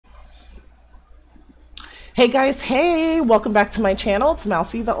Hey guys, hey, welcome back to my channel. It's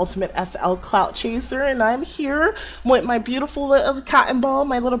Mousy, the ultimate SL Clout Chaser, and I'm here with my beautiful little cotton ball,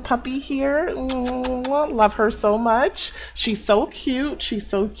 my little puppy here. Love her so much. She's so cute. She's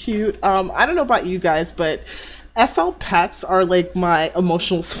so cute. I don't know about you guys, but SL pets are like my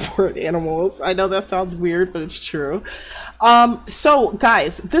emotional support animals. I know that sounds weird, but it's true. So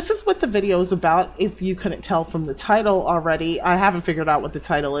guys, this is what the video is about. If you couldn't tell from the title already, I haven't figured out what the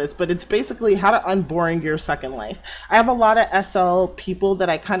title is, but it's basically how to unboring your second life. I have a lot of SL people that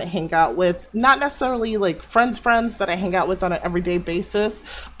I kind of hang out with, not necessarily like friends that I hang out with on an everyday basis,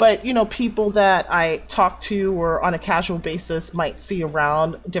 but you know, people that I talk to or on a casual basis might see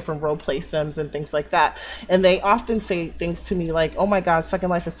around different role play sims and things like that. And they often say things to me like, oh my God,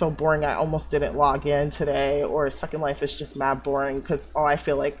 Second Life is so boring. I almost didn't log in today. Or Second Life is just mad boring because I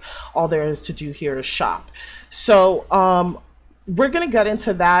feel like all there is to do here is shop. So we're going to get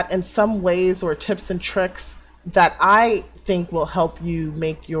into that and some ways or tips and tricks that I think will help you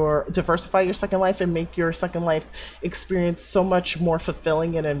make your diversify your second life and make your second life experience so much more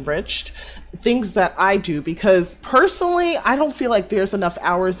fulfilling and enriched. Things that I do, because personally I don't feel like there's enough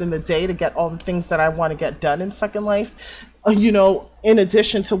hours in the day to get all the things that I want to get done in second life, you know, in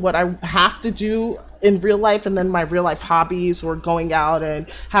addition to what I have to do in real life, and then my real life hobbies, or going out and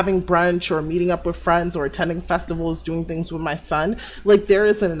having brunch or meeting up with friends or attending festivals, doing things with my son. Like, there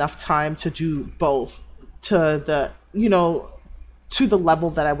isn't enough time to do both to the, you know, to the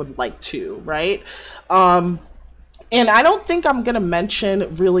level that I would like to, right? And I don't think I'm going to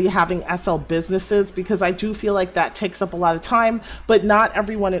mention really having SL businesses, because I do feel like that takes up a lot of time, but not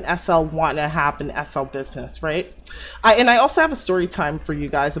everyone in SL want to have an SL business, right? And I also have a story time for you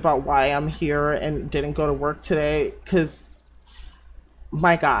guys about why I'm here and didn't go to work today, because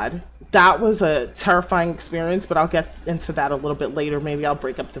my God, that was a terrifying experience, but I'll get into that a little bit later. Maybe I'll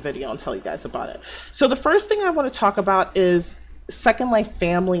break up the video and tell you guys about it. So the first thing I want to talk about is Second Life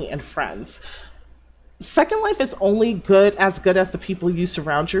family and friends. Second Life is only good as the people you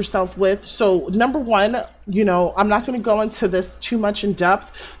surround yourself with. So number one, you know, I'm not going to go into this too much in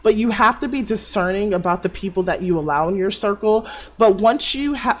depth, but you have to be discerning about the people that you allow in your circle. But once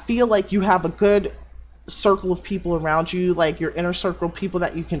you feel like you have a good circle of people around you, like your inner circle, people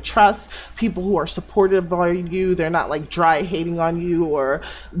that you can trust, people who are supportive of you, they're not like dry hating on you, or,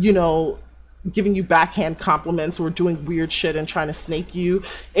 you know, giving you backhand compliments or doing weird shit and trying to snake you.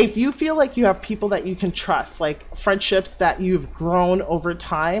 If you feel like you have people that you can trust, like friendships that you've grown over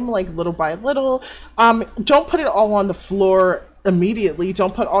time, like little by little, don't put it all on the floor immediately.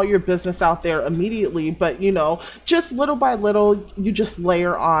 Don't put all your business out there immediately, but you know, just little by little, you just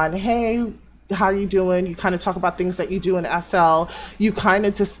layer on, hey, how are you doing? You kind of talk about things that you do in SL. You kind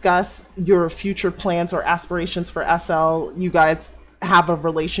of discuss your future plans or aspirations for SL. You guys have a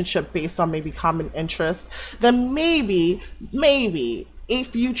relationship based on maybe common interests. Then maybe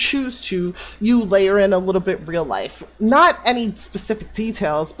if you choose to, you layer in a little bit real life. Not any specific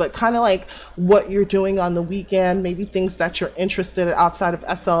details, but kind of like what you're doing on the weekend, maybe things that you're interested in outside of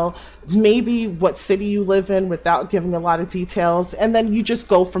SL, maybe what city you live in without giving a lot of details. And then you just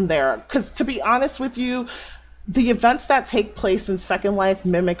go from there. Because to be honest with you, the events that take place in Second Life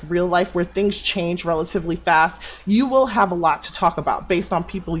mimic real life, where things change relatively fast. You will have a lot to talk about based on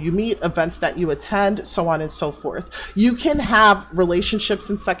people you meet, events that you attend, so on and so forth. You can have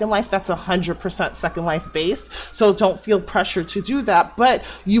relationships in Second Life that's 100% Second Life based, so don't feel pressure to do that, but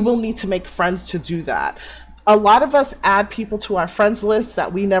you will need to make friends to do that. A lot of us add people to our friends list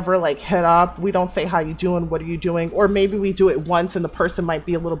that we never like hit up. We don't say, how you doing? What are you doing? Or maybe we do it once and the person might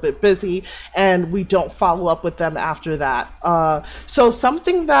be a little bit busy and we don't follow up with them after that. So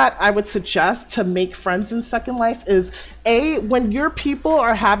something that I would suggest to make friends in Second Life is, when your people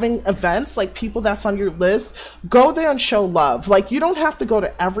are having events, like people that's on your list, go there and show love. Like, you don't have to go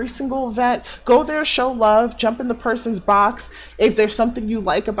to every single event. Go there, show love, jump in the person's box. If there's something you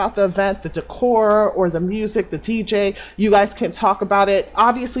like about the event, the decor or the music, the DJ, you guys can talk about it.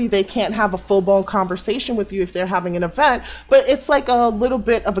 Obviously, they can't have a full-blown conversation with you if they're having an event, but it's like a little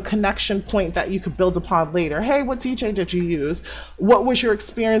bit of a connection point that you could build upon later. Hey, what DJ did you use? What was your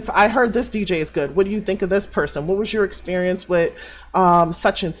experience? I heard this DJ is good. What do you think of this person? What was your experience with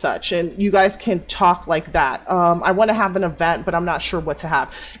such and such? And you guys can talk like that. I want to have an event, but I'm not sure what to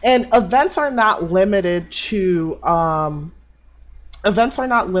have. And events are not limited to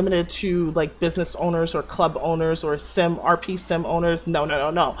like business owners or club owners or RP sim owners.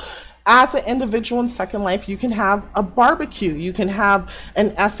 No. As an individual in Second Life, you can have a barbecue, you can have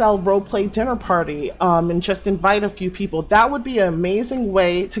an SL roleplay dinner party, and just invite a few people. That would be an amazing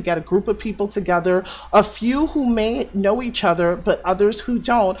way to get a group of people together, a few who may know each other, but others who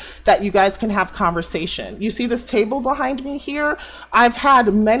don't, that you guys can have conversation. You see this table behind me here? I've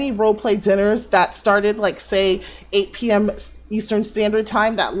had many roleplay dinners that started like, say, 8 p.m. Eastern Standard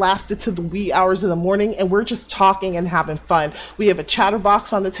Time that lasted to the wee hours of the morning, and we're just talking and having fun. We have a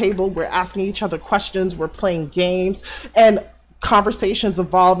chatterbox on the table, we're asking each other questions, we're playing games, and conversations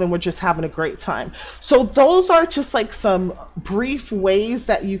evolve, and we're just having a great time. So those are just like some brief ways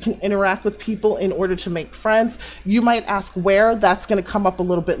that you can interact with people in order to make friends. You might ask where. That's going to come up a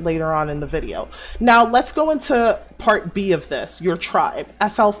little bit later on in the video. Now let's go into part B of this, your tribe,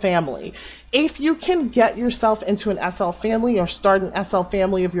 SL family. If you can get yourself into an SL family or start an SL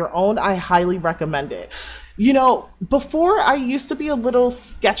family of your own, I highly recommend it. You know, before I used to be a little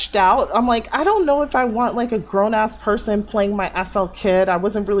sketched out. I'm like, I don't know if I want like a grown-ass person playing my SL kid. I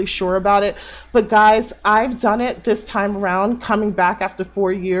wasn't really sure about it. But guys, I've done it this time around, coming back after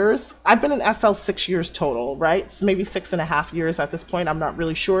 4 years. I've been in SL 6 years total, right? It's maybe 6.5 years at this point. I'm not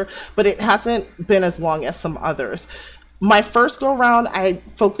really sure, but it hasn't been as long as some others. My first go around, I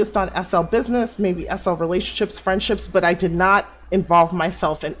focused on SL business, maybe SL relationships, friendships, but I did not involve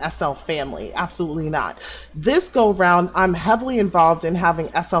myself in SL family. Absolutely not. This go round, I'm heavily involved in having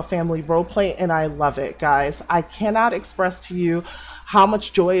SL family roleplay, and I love it, guys. I cannot express to you how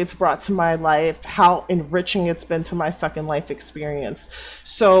much joy it's brought to my life, how enriching it's been to my Second Life experience.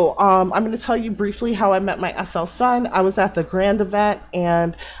 So I'm going to tell you briefly how I met my SL son. I was at the grand event,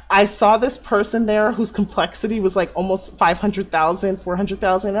 and I saw this person there whose complexity was like almost 500,000,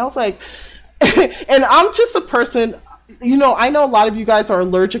 400,000. And I was like, and I'm just a person, you know, I know a lot of you guys are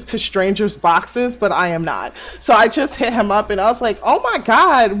allergic to strangers' boxes, but I am not. So I just hit him up and I was like, oh my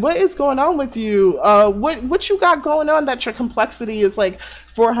God, what is going on with you? What you got going on that your complexity is like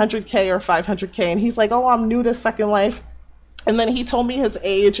 400K or 500K? And he's like, oh, I'm new to Second Life. And then he told me his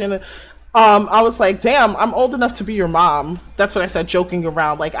age, and I was like, damn, I'm old enough to be your mom. That's what I said, joking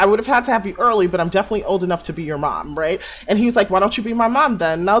around. Like, I would have had to have you early, but I'm definitely old enough to be your mom, right? And he was like, why don't you be my mom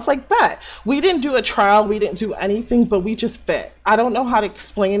then? And I was like, bet. We didn't do a trial, we didn't do anything, but we just fit. I don't know how to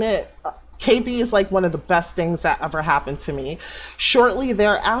explain it. KB is like one of the best things that ever happened to me. Shortly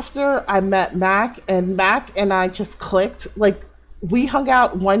thereafter, I met Mac and I just clicked. Like, we hung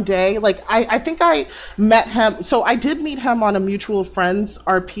out one day. Like, I think I met him. So I did meet him on a mutual friends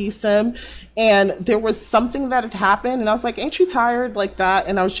RP sim, and there was something that had happened, and I was like, ain't you tired, like that?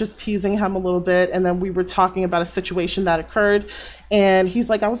 And I was just teasing him a little bit, and then we were talking about a situation that occurred, and he's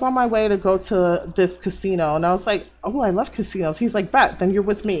like, I was on my way to go to this casino. And I was like, oh, I love casinos. He's like, bet, then you're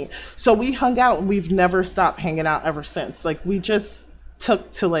with me. So we hung out, and we've never stopped hanging out ever since. Like, we just took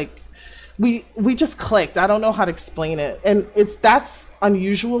to like, we just clicked. I don't know how to explain it. And that's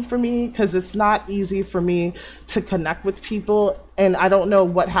unusual for me, because it's not easy for me to connect with people. And I don't know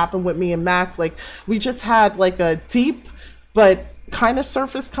what happened with me and Mac. Like, we just had like a deep but kind of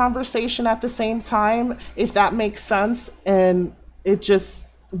surface conversation at the same time, if that makes sense. And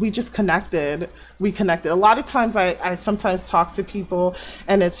we just connected. We connected. A lot of times I sometimes talk to people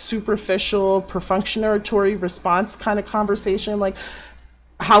and it's superficial, perfunctory response kind of conversation, like,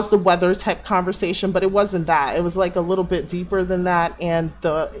 how's the weather type conversation, but it wasn't that. It was like a little bit deeper than that, and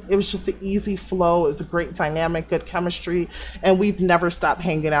it was just an easy flow. It was a great dynamic, good chemistry, and we've never stopped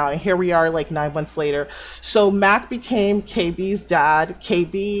hanging out. And here we are like 9 months later. So Mac became KB's dad.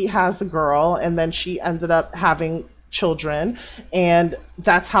 KB has a girl, and then she ended up having children, and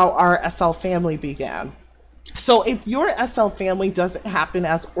that's how our SL family began. So if your SL family doesn't happen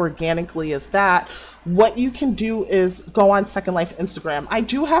as organically as that, what you can do is go on Second Life Instagram. I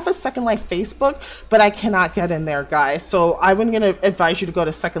do have a Second Life Facebook, but I cannot get in there, guys. So I'm going to advise you to go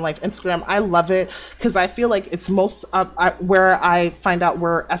to Second Life Instagram. I love it because I feel like it's most where I find out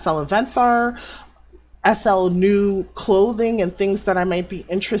where SL events are, SL new clothing and things that I might be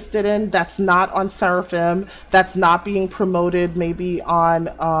interested in that's not on Seraphim, that's not being promoted maybe on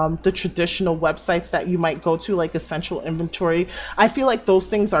the traditional websites that you might go to, like Essential Inventory. I feel like those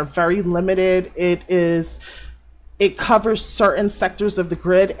things are very limited. It covers certain sectors of the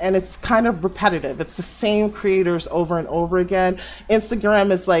grid, and it's kind of repetitive. It's the same creators over and over again. Instagram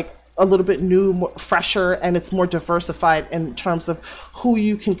is like a little bit new, more fresher, and it's more diversified in terms of who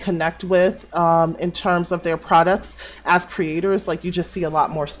you can connect with, in terms of their products as creators. Like, you just see a lot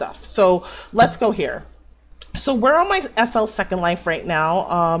more stuff. So let's go here. So we're on my SL Second Life right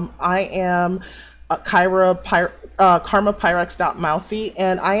now. I am karmapyrex.mousy,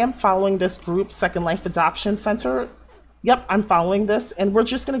 and I am following this group, Second Life Adoption Center. Yep, I'm following this, and we're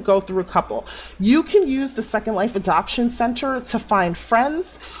just going to go through a couple. You can use the Second Life Adoption Center to find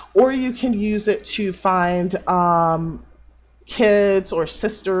friends, or you can use it to find kids or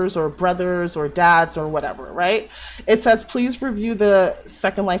sisters or brothers or dads or whatever, right? It says, please review the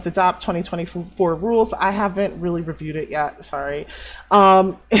Second Life Adopt 2024 rules. I haven't really reviewed it yet, sorry.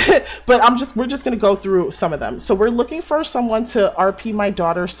 But we're just gonna go through some of them. So we're looking for someone to RP my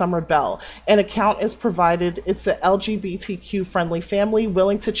daughter, Summer Bell. An account is provided. It's an LGBTQ friendly family,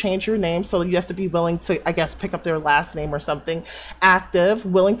 willing to change your name. So you have to be willing to, I guess, pick up their last name or something. Active,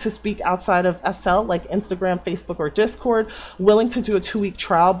 willing to speak outside of SL, like Instagram, Facebook, or Discord. Willing to do a 2-week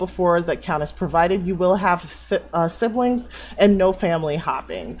trial before the account is provided. You will have siblings and no family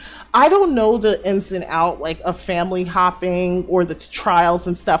hopping. I don't know the ins and out like of family hopping or the trials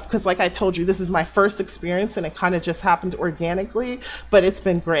and stuff, because like I told you, this is my first experience and it kind of just happened organically, but it's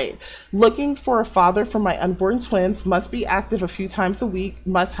been great. Looking for a father for my unborn twins. Must be active a few times a week.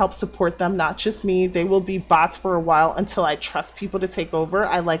 Must help support them, not just me. They will be bots for a while until I trust people to take over.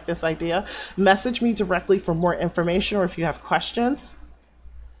 I like this idea. Message me directly for more information or if you have questions.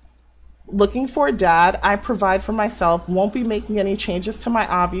 Looking for a dad. I provide for myself. Won't be making any changes to my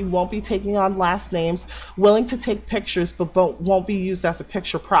obby. Won't be taking on last names. Willing to take pictures, but won't be used as a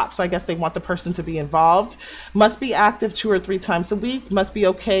picture prop. So I guess they want the person to be involved. Must be active 2 or 3 times a week. Must be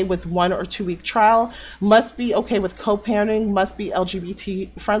okay with 1 or 2 week trial. Must be okay with co-parenting. Must be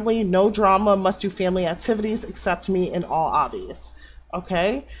LGBT friendly. No drama. Must do family activities except me in all obvious.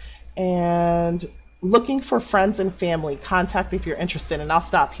 Okay. And looking for friends and family. Contact if you're interested, and I'll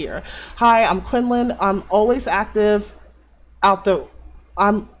stop here. Hi, I'm Quinlan. I'm always active out the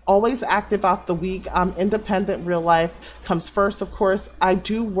week. I'm independent. Real life comes first, of course. I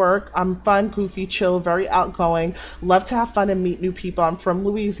do work. I'm fun, goofy, chill, very outgoing. Love to have fun and meet new people. I'm from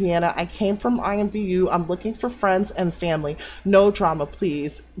Louisiana. I came from IMVU. I'm looking for friends and family. No drama,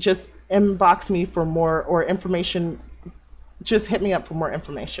 please. Just inbox me for more or information. Just hit me up for more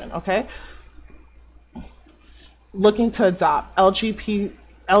information, okay? Looking to adopt.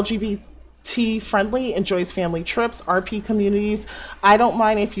 LGBT friendly, enjoys family trips, RP communities. I don't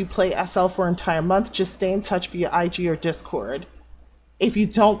mind if you play SL for an entire month. Just stay in touch via IG or Discord. If you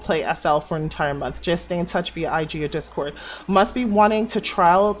don't play SL for an entire month, just stay in touch via IG or Discord. Must be wanting to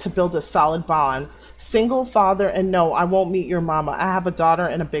trial to build a solid bond. Single father, and no, I won't meet your mama. I have a daughter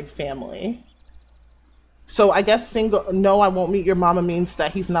and a big family. So I guess single, no, I won't meet your mama means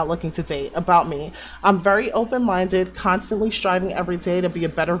that he's not looking to date. About me. I'm very open-minded, constantly striving every day to be a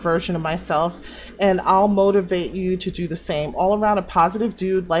better version of myself, and I'll motivate you to do the same. All around a positive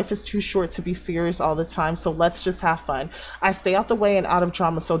dude. Life is too short to be serious all the time, so let's just have fun. I stay out the way and out of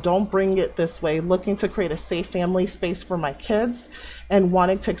drama, so don't bring it this way. Looking to create a safe family space for my kids and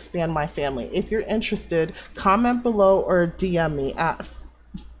wanting to expand my family. If you're interested, comment below or DM me at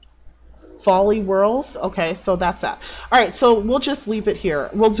Folly Whirls. Okay, so that's that. All right, so we'll just leave it here.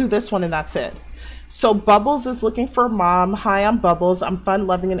 We'll do this one and that's it. So Bubbles is looking for a mom. Hi, I'm Bubbles. I'm fun,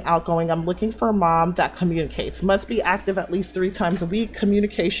 loving, and outgoing. I'm looking for a mom that communicates. Must be active at least 3 times a week.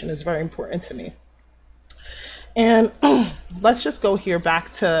 Communication is very important to me. And let's just go here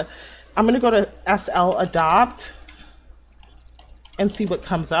back to, I'm going to go to SL Adopt and see what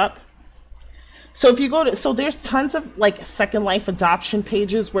comes up. So if you go to, so there's tons of like Second Life adoption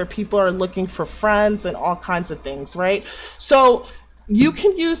pages where people are looking for friends and all kinds of things, right? So you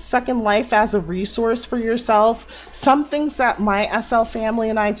can use Second Life as a resource for yourself. Some things that my SL family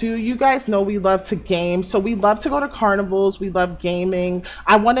and I do, you guys know we love to game. So we love to go to carnivals. We love gaming.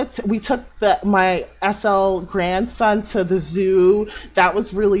 We took my SL grandson to the zoo. That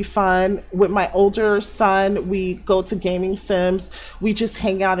was really fun. With my older son, we go to gaming sims. We just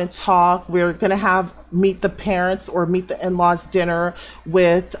hang out and talk. We're going to meet the parents or meet the in-laws dinner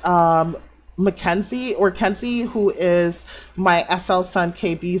with, Kenzie, who is my SL son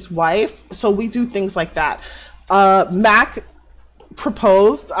KB's wife. So we do things like that. Mac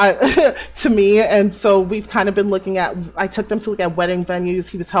proposed to me, and so we've kind of been looking at, I took them to look at wedding venues.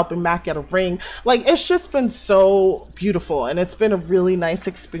 He was helping Mac get a ring. Like, it's just been so beautiful, and it's been a really nice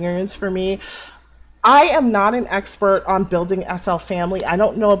experience for me. I am not an expert on building SL family. I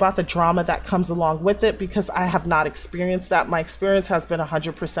don't know about the drama that comes along with it because I have not experienced that. My experience has been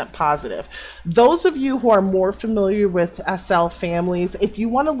 100% positive. Those of you who are more familiar with SL families, if you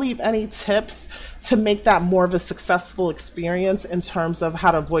want to leave any tips to make that more of a successful experience in terms of how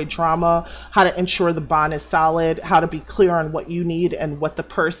to avoid drama, how to ensure the bond is solid, how to be clear on what you need and what the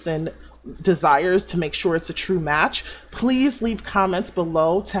person desires to make sure it's a true match, please leave comments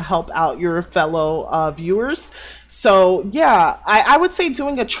below to help out your fellow viewers. So yeah, I would say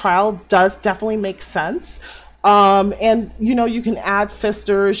doing a trial does definitely make sense. And you know, you can add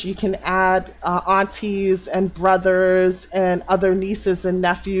sisters, you can add aunties and brothers and other nieces and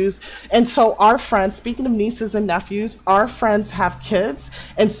nephews. And so our friends, speaking of nieces and nephews, our friends have kids.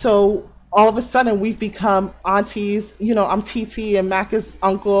 And so all of a sudden we've become aunties. You know, I'm TT and Mac is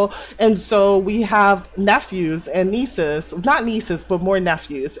uncle. And so we have nephews and nieces, not nieces, but more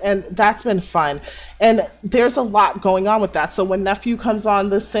nephews. And that's been fun. And there's a lot going on with that. So when nephew comes on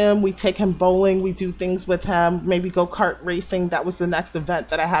the sim, we take him bowling, we do things with him, maybe go kart racing. That was the next event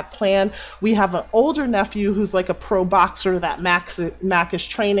that I had planned. We have an older nephew who's like a pro boxer that Mac is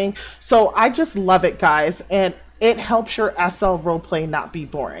training. So I just love it, guys. And it helps your SL roleplay not be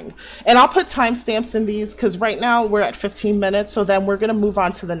boring. And I'll put timestamps in these because right now we're at 15 minutes. So then we're going to move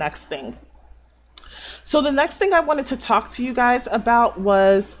on to the next thing. So the next thing I wanted to talk to you guys about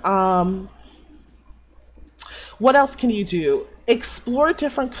was what else can you do? Explore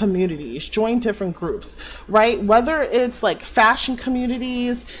different communities, join different groups, right? Whether it's like fashion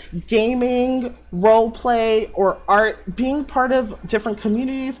communities, gaming, role play, or art, being part of different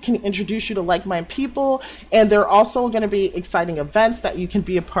communities can introduce you to like-minded people, and there are also going to be exciting events that you can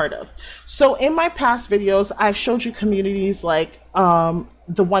be a part of. So in my past videos, I've showed you communities like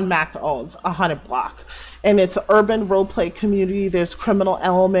the one Mac owns, 100 Block. And it's an urban roleplay community. There's criminal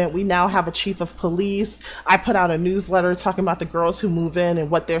element. We now have a chief of police. I put out a newsletter talking about the girls who move in and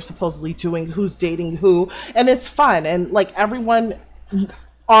what they're supposedly doing, who's dating who. And it's fun. And like everyone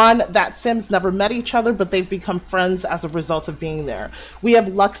on that Sims never met each other, but they've become friends as a result of being there. We have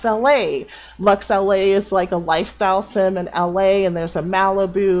Lux LA. Lux LA is like a lifestyle sim in LA, and there's a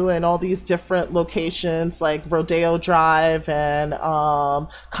Malibu and all these different locations like Rodeo Drive and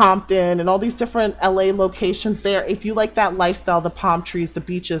Compton and all these different LA locations there. If you like that lifestyle, the palm trees, the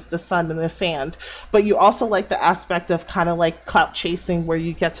beaches, the sun, and the sand, but you also like the aspect of kind of like clout chasing where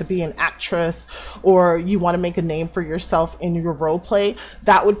you get to be an actress or you want to make a name for yourself in your role play,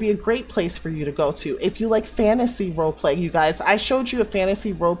 that would be a great place for you to go to. If you like fantasy roleplay, you guys, I showed you a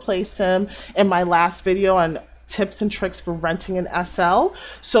fantasy roleplay sim in my last video on tips and tricks for renting an SL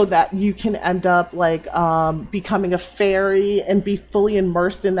so that you can end up like becoming a fairy and be fully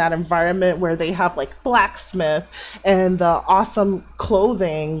immersed in that environment where they have like blacksmith and the awesome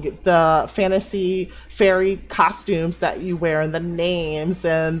clothing, the fantasy fairy costumes that you wear and the names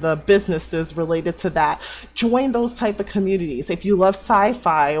and the businesses related to that. Join those type of communities. If you love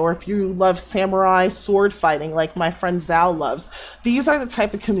sci-fi or if you love samurai sword fighting like my friend Zhao loves, these are the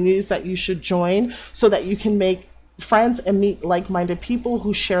type of communities that you should join so that you can make friends and meet like-minded people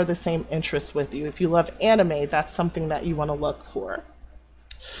who share the same interests with you. If you love anime, that's something that you want to look for.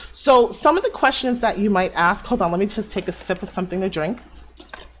 So some of the questions that you might ask, hold on, let me just take a sip of something to drink.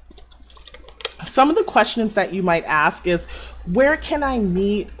 Some of the questions that you might ask is, where can I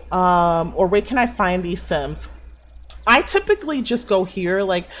meet or where can I find these Sims? I typically just go here,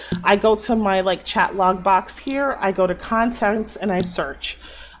 like I go to my like chat log box here, I go to contents and I search.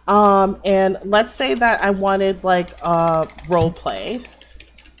 And let's say that I wanted like role play.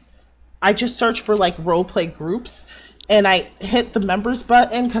 I just search for like role play groups and I hit the members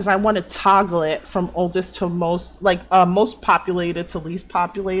button because I want to toggle it from oldest to most, like most populated to least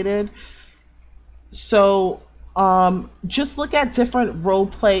populated. So just look at different role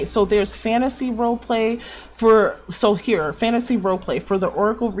play. So there's fantasy role play for, so here, fantasy role play for the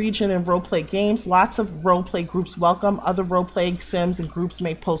Oracle region and role play games. Lots of role play groups welcome. Other role play sims and groups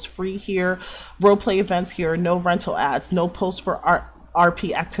may post free here. Role play events here, no rental ads, no post for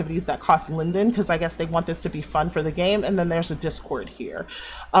RP activities that cost Linden, because I guess they want this to be fun for the game. And then there's a Discord here.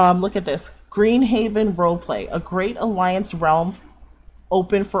 Look at this, Greenhaven Roleplay, a great alliance realm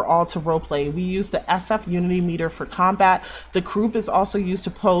open for all to roleplay. We use the SF Unity meter for combat. The group is also used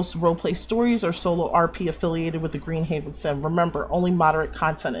to post roleplay stories or solo RP affiliated with the Greenhaven Sim. Remember, only moderate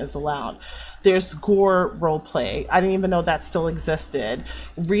content is allowed. There's Gore Roleplay. I didn't even know that still existed.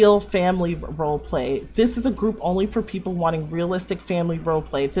 Real Family Roleplay. This is a group only for people wanting realistic family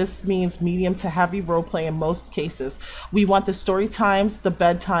roleplay. This means medium to heavy roleplay in most cases. We want the story times, the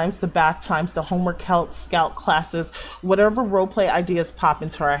bed times, the bath times, the homework help, scout classes, whatever roleplay ideas pop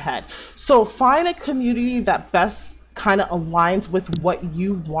into our head. So find a community that best kind of aligns with what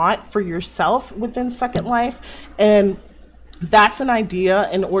you want for yourself within Second Life, and that's an idea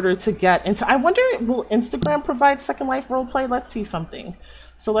in order to get into. I wonder, will Instagram provide Second Life roleplay? Let's see something.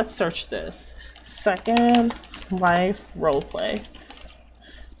 So let's search this. Second Life roleplay.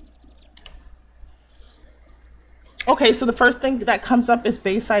 Okay, so the first thing that comes up is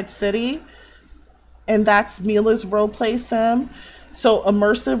Bayside City, and that's Mila's roleplay sim. So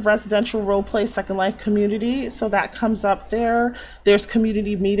immersive residential roleplay Second Life community. So that comes up there. There's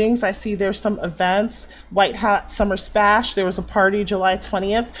community meetings. I see there's some events. White Hat Summer Splash. There was a party July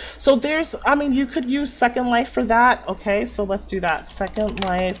 20th. So there's, I mean, you could use Second Life for that. Okay, so let's do that. Second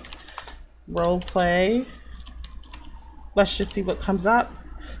Life roleplay. Let's just see what comes up.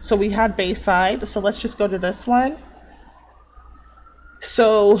 So we had Bayside. So let's just go to this one.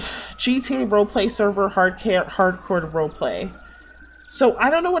 So GTA roleplay server hardcore roleplay. So I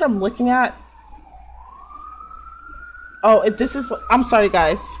don't know what I'm looking at. Oh, this is, I'm sorry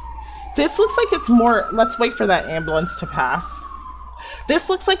guys. This looks like it's more, let's wait for that ambulance to pass. This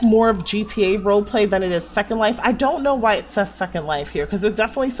looks like more of GTA roleplay than it is Second Life. I don't know why it says Second Life here, because it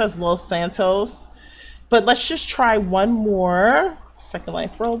definitely says Los Santos. But let's just try one more. Second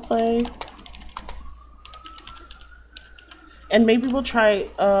Life roleplay. And maybe we'll try,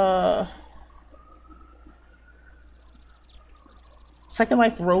 Second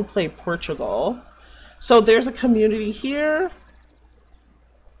Life Roleplay Portugal. So there's a community here.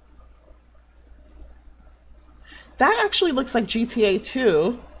 That actually looks like GTA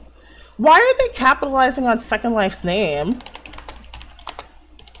 2. Why are they capitalizing on Second Life's name?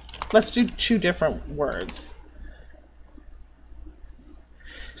 Let's do two different words.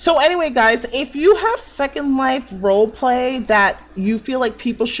 So anyway, guys, if you have Second Life roleplay that you feel like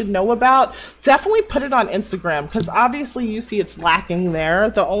people should know about, definitely put it on Instagram, because obviously you see it's lacking there.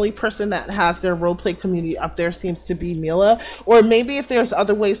 The only person that has their roleplay community up there seems to be Mila. Or maybe if there's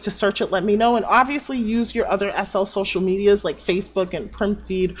other ways to search it, let me know. And obviously use your other SL social medias like Facebook and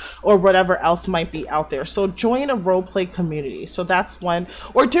PrimFeed or whatever else might be out there. So join a roleplay community. So that's one.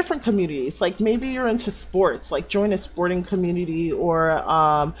 Or different communities. Like maybe you're into sports, like join a sporting community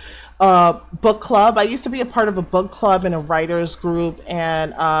or book club. I used to be a part of a book club and a writers group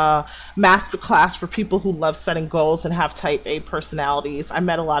and master class for people who love setting goals and have type A personalities. I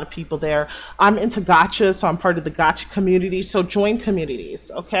met a lot of people there. I'm into gacha, so I'm part of the gacha community. So join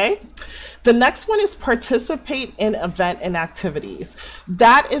communities, okay? The next one is participate in event and activities.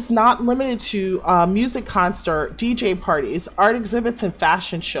 That is not limited to music concert, DJ parties, art exhibits, and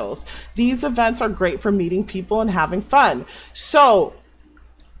fashion shows. These events are great for meeting people and having fun. So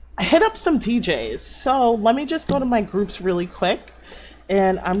hit up some DJs. So let me just go to my groups really quick,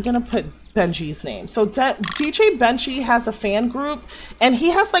 and I'm gonna put Benji's name. So DJ Benji has a fan group, and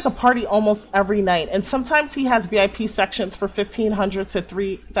he has like a party almost every night, and sometimes he has VIP sections for 1,500 to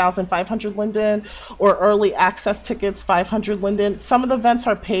 3,500 Linden, or early access tickets 500 Linden. Some of the events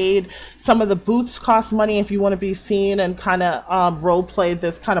are paid, some of the booths cost money if you want to be seen and kind of role play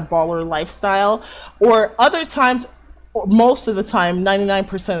this kind of baller lifestyle, or other times, most of the time,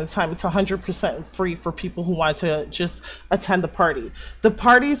 99% of the time, it's 100% free for people who want to just attend the party. The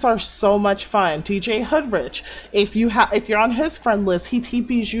parties are so much fun. DJ Hoodrich, if you're on his friend list, he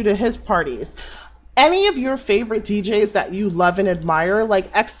TPs you to his parties. Any of your favorite DJs that you love and admire,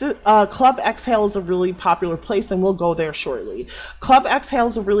 like Club Exhale is a really popular place, and we'll go there shortly. Club Exhale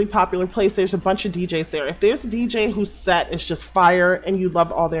is a really popular place. There's a bunch of DJs there. If there's a DJ whose set is just fire and you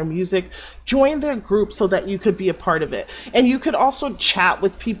love all their music, join their group so that you could be a part of it. And you could also chat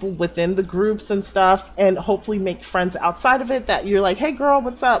with people within the groups and stuff, and hopefully make friends outside of it that you're like, hey girl,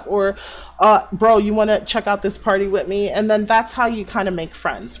 what's up? Or bro, you want to check out this party with me? And then that's how you kind of make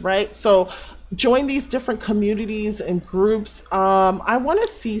friends, right? So join these different communities and groups. I want to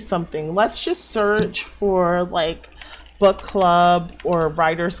see something. Let's just search for like book club or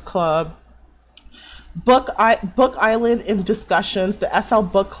writers club. Book Island in discussions, the SL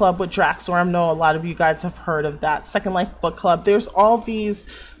book club with Draxor. I know a lot of you guys have heard of that. Second Life book club. There's all these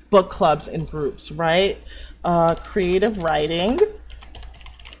book clubs and groups, right? Creative writing,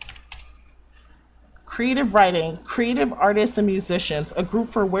 creative artists and musicians, a group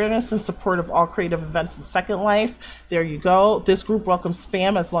for awareness and support of all creative events in Second Life. There you go. This group welcomes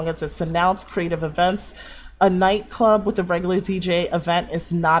spam as long as it's announced. Creative events. A nightclub with a regular DJ event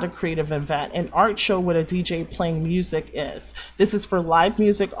is not a creative event. An art show with a DJ playing music is. This is for live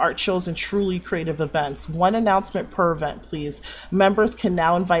music, art shows, and truly creative events. One announcement per event, please. Members can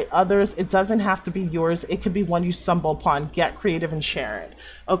now invite others. It doesn't have to be yours. It could be one you stumble upon. Get creative and share it.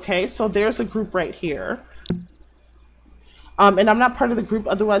 Okay, so there's a group right here. And I'm not part of the group,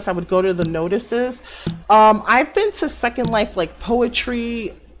 otherwise I would go to the notices. I've been to Second Life like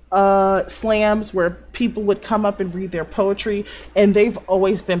poetry slams where people would come up and read their poetry, and they've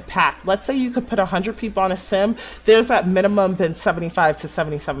always been packed. Let's say you could put 100 people on a sim, there's at minimum been 75 to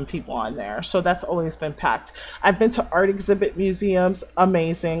 77 people on there, so that's always been packed. I've been to art exhibit museums,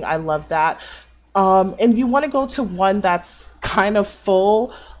 amazing, I love that. And you want to go to one that's kind of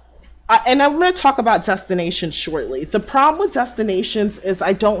full. And I'm going to talk about destinations shortly. The problem with destinations is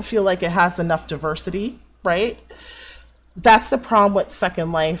I don't feel like it has enough diversity, right? That's the problem with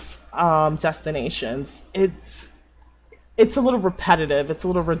Second Life destinations. It's a little repetitive. It's a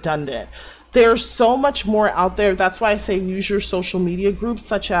little redundant. There's so much more out there. That's why I say use your social media groups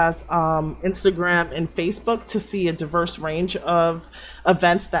such as Instagram and Facebook to see a diverse range of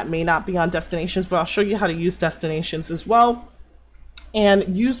events that may not be on destinations, but I'll show you how to use destinations as well.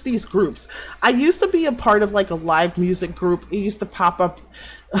 And use these groups. I used to be a part of like a live music group. It used to pop up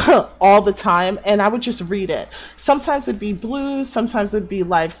all the time, and I would just read it. Sometimes it'd be blues, sometimes it'd be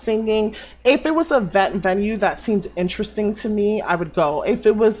live singing. If it was an event venue that seemed interesting to me, I would go. If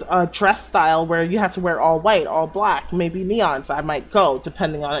it was a dress style where you had to wear all white, all black, maybe neons, I might go,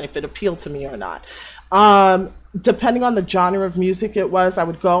 depending on if it appealed to me or not. Depending on the genre of music it was, I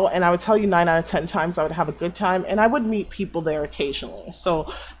would go, and I would tell you 9 out of 10 times I would have a good time, and I would meet people there occasionally.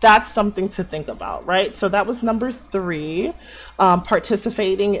 So that's something to think about, right? So that was number 3,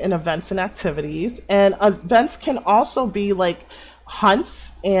 participating in events and activities. And events can also be like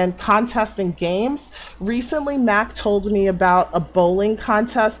hunts and contests and games. Recently, Mac told me about a bowling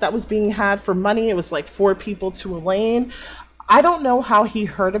contest that was being had for money. It was like 4 people to a lane. I don't know how he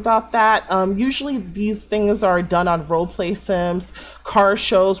heard about that. Usually these things are done on roleplay sims, car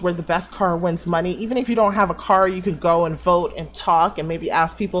shows where the best car wins money. Even if you don't have a car, you can go and vote and talk and maybe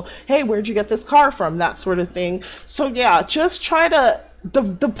ask people, hey, where'd you get this car from? That sort of thing. So yeah, just try to,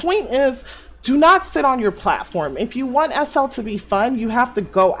 the point is, do not sit on your platform. If you want SL to be fun, you have to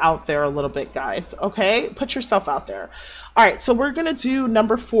go out there a little bit, guys, okay? Put yourself out there. All right, so we're gonna do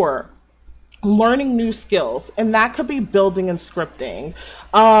number 4. Learning new skills, and that could be building and scripting.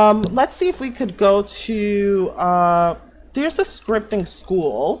 Let's see if we could go to there's a scripting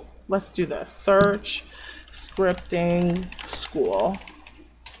school. Let's do this. Search scripting school.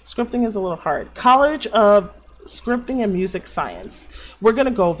 Scripting is a little hard. College of Scripting and Music Science. We're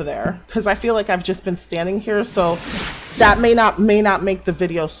gonna go over there because I feel like I've just been standing here, so that may not make the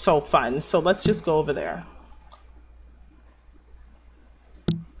video so fun. So let's just go over there.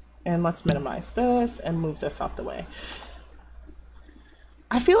 And let's minimize this and move this out the way.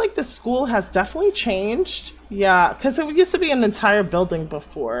 I feel like the school has definitely changed. Yeah, because it used to be an entire building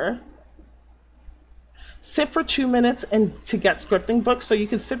before. Sit for 2 minutes and to get scripting books. So you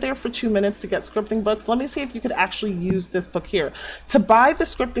can sit there for 2 minutes to get scripting books. Let me see if you could actually use this book here. To buy the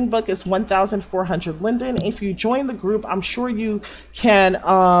scripting book is 1,400 Linden. If you join the group, I'm sure you can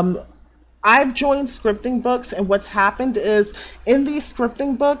I've joined scripting books, and what's happened is in these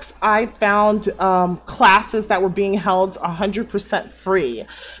scripting books, I found classes that were being held 100% free.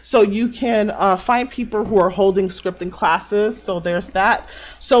 So you can find people who are holding scripting classes. So there's that.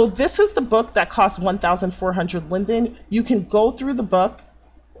 So this is the book that costs 1,400 Linden. You can go through the book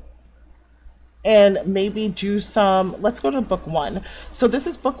and maybe do some, let's go to book 1. So this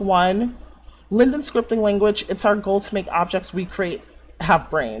is book 1, Linden Scripting Language. It's our goal to make objects we create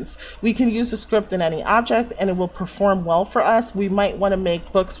have brains. We can use a script in any object and it will perform well for us. We might want to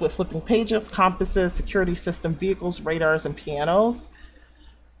make books with flipping pages, compasses, security system, vehicles, radars, and pianos.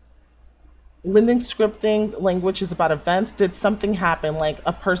 Linden Scripting Language is about events. Did something happen, like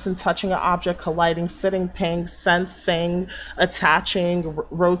a person touching an object, colliding, sitting, paying, sensing, attaching,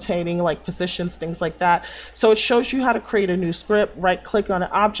 rotating, like positions, things like that. So it shows you how to create a new script. Right click on an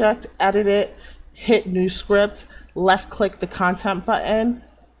object, edit it, hit new script, left click the content button,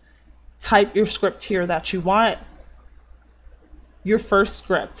 type your script here that you want. Your first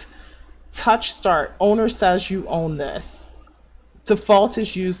script, touch start, owner says you own this. Default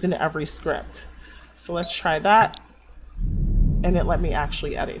is used in every script. So let's try that. And it let me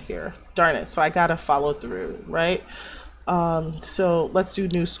actually edit here. Darn it, so I gotta follow through, right? So let's do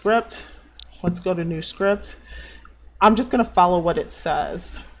new script. Let's go to new script. I'm just gonna follow what it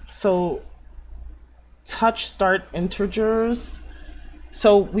says. So touch start integers.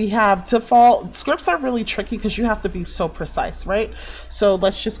 So we have default. Scripts are really tricky because you have to be so precise, right? So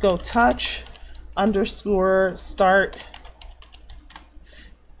let's just go touch underscore start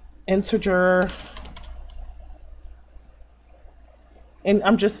integer. And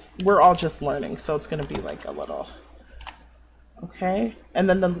we're all just learning, so it's going to be like a little, okay. And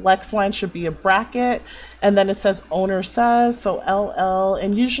then the next line should be a bracket, and then it says owner says, so LL,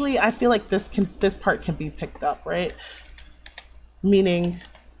 and usually I feel like this part can be picked up, right? Meaning,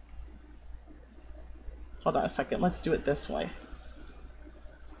 hold on a second, let's do it this way.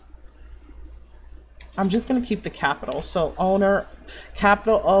 I'm just going to keep the capital. So owner,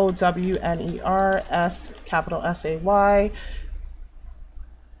 capital OWNER, S, capital SAY.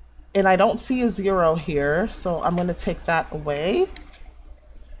 And I don't see a 0 here, so I'm going to take that away.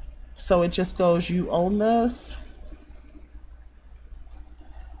 So it just goes, you own this.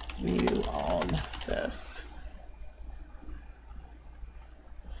 You own this.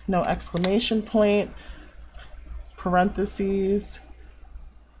 No exclamation point, parentheses.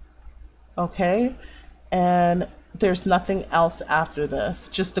 Okay. And there's nothing else after this,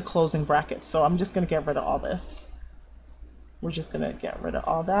 just the closing bracket. So I'm just going to get rid of all this. We're just going to get rid of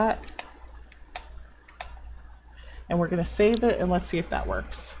all that. And we're going to save it, and let's see if that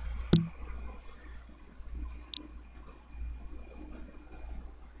works.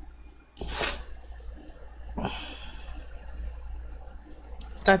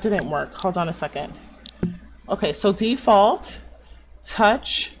 That didn't work. Hold on a second. Okay, so default,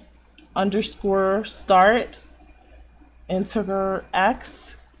 touch, underscore start, integer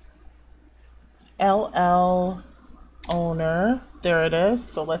x, ll owner. There it is.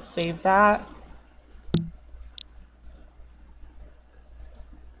 So let's save that.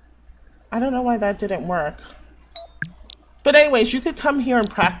 I don't know why that didn't work. But anyways, you could come here and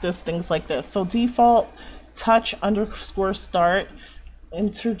practice things like this. So default, touch, underscore start,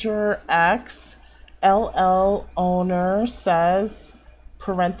 integer x, ll owner says,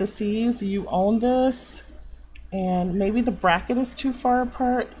 parentheses, you own this, and maybe the bracket is too far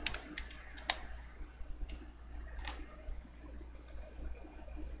apart.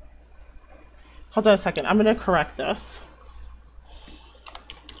 Hold on a second, I'm going to correct this.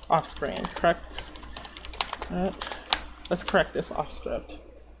 Off screen, correct. Let's correct this off script.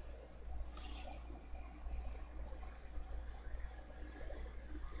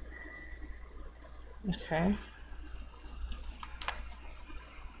 Okay.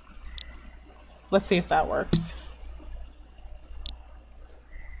 Let's see if that works.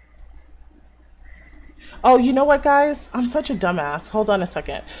 Oh, you know what, guys? I'm such a dumbass. Hold on a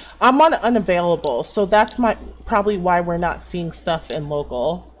second. I'm on unavailable, so that's probably why we're not seeing stuff in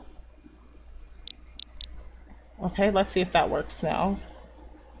local. Okay, let's see if that works now.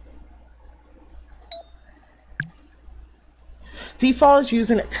 Default is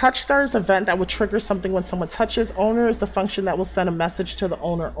using a touch stars event that will trigger something when someone touches. Owner is the function that will send a message to the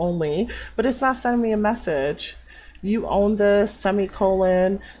owner only, but it's not sending me a message. You own this,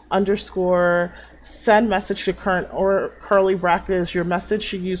 semicolon, underscore, send message to current or curly brackets. Your message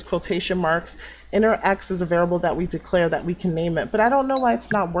should use quotation marks. Inner X is a variable that we declare that we can name it, but I don't know why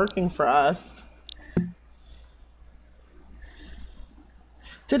it's not working for us.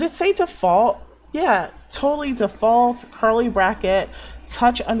 Did it say default? Yeah, totally default, curly bracket,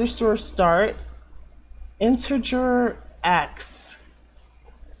 touch underscore start, integer X.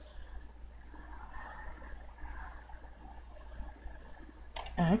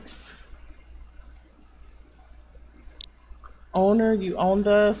 X. Owner, you own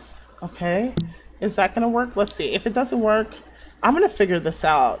this. Okay. Is that going to work? Let's see. If it doesn't work, I'm going to figure this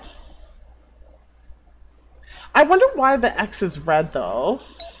out. I wonder why the X is red though.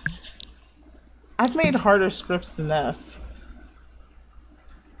 I've made harder scripts than this.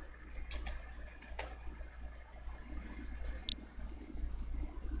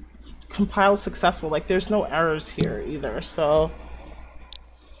 Compile successful. Like there's no errors here either. So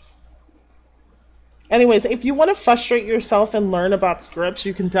anyways, if you want to frustrate yourself and learn about scripts,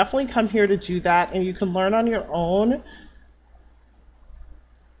 you can definitely come here to do that, and you can learn on your own.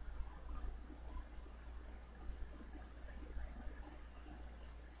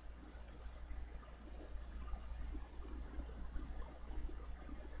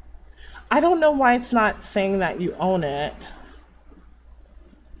 I don't know why it's not saying that you own it.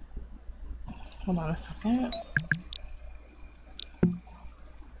 Hold on a second.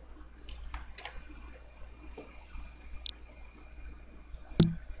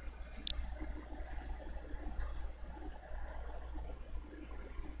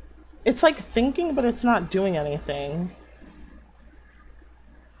 It's like thinking, but it's not doing anything.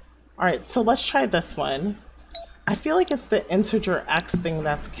 All right, so let's try this one. I feel like it's the integer X thing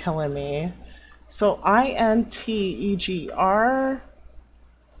that's killing me. So integer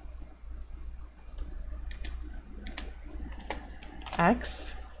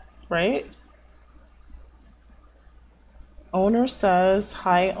X, right? Owner says,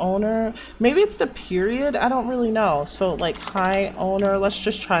 hi owner. Maybe it's the period, I don't really know. So like hi owner, let's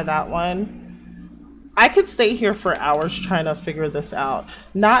just try that one. I could stay here for hours trying to figure this out.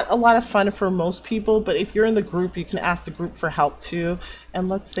 Not a lot of fun for most people, but if you're in the group, you can ask the group for help too. And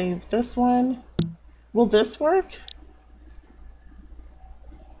let's save this one. Will this work?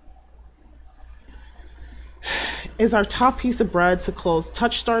 Is our top piece of bread to close.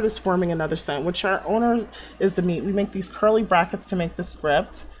 Touch start is forming another sentence, which our owner is the meat. We make these curly brackets to make the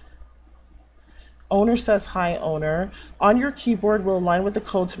script. Owner says hi owner. On your keyboard, we'll align with the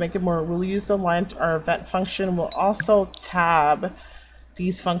code to make it more. We'll use the line our event function. We'll also tab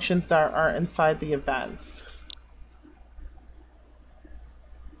these functions that are inside the events.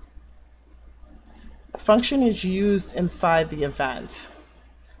 A function is used inside the event.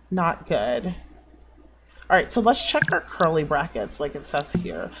 Not good. All right, so let's check our curly brackets like it says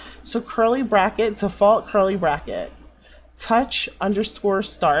here. So curly bracket, default curly bracket, touch underscore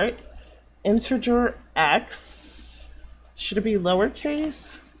start, integer x, should it be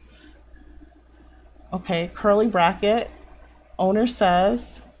lowercase? Okay, curly bracket, owner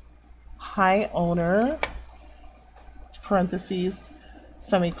says, hi owner, parentheses,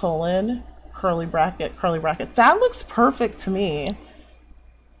 semicolon, curly bracket, curly bracket. That looks perfect to me.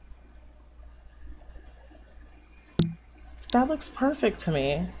 That looks perfect to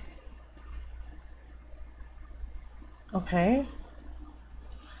me. Okay.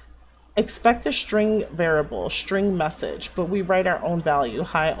 Expect a string variable, string message, but we write our own value,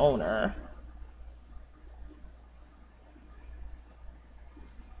 hi owner.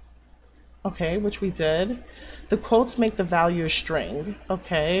 Okay, which we did. The quotes make the value a string.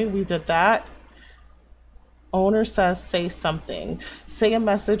 Okay, we did that. Owner says say something. Say a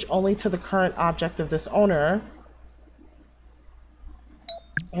message only to the current object of this owner.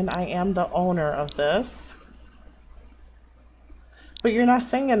 And I am the owner of this. But you're not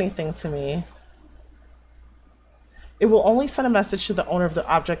saying anything to me. It will only send a message to the owner of the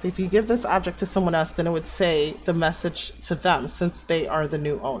object. If you give this object to someone else, then it would say the message to them since they are the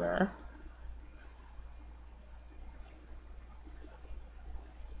new owner.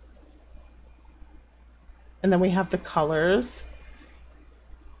 And then we have the colors.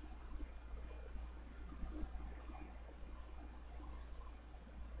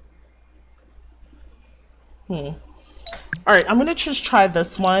 All right, I'm gonna just try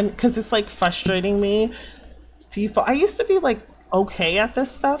this one because it's like frustrating me. Default. I used to be like okay at this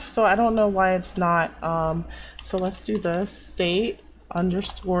stuff, so I don't know why it's not. So let's do this. State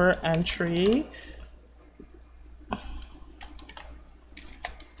underscore entry.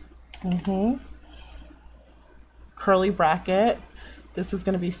 Curly bracket. This is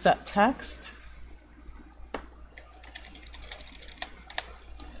gonna be set text.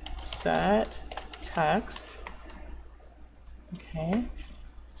 Set text. Okay.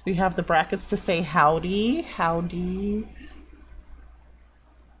 We have the brackets to say howdy, howdy,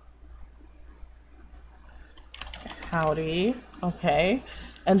 howdy. Okay.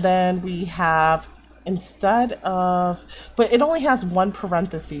 And then we have instead of, but it only has one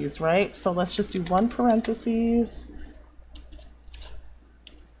parentheses, right? So let's just do one parentheses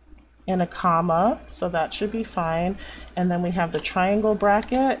and a comma. So that should be fine. And then we have the triangle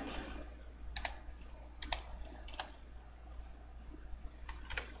bracket.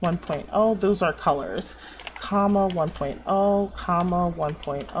 1.0, those are colors, comma 1.0, comma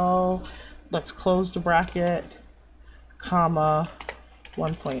 1.0. Let's close the bracket, comma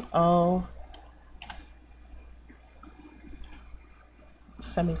 1.0,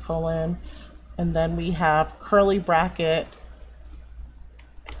 semicolon, and then we have curly bracket,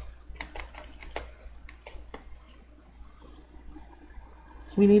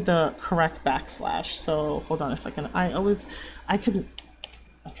 we need the correct backslash. So hold on a second. I couldn't.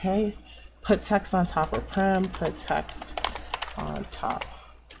 Okay, put text on top of prim, put text on top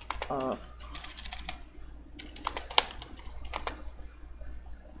of,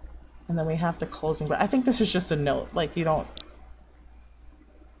 and then we have the closing, but I think this is just a note, like you don't,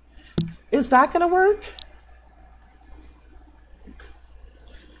 is that gonna work?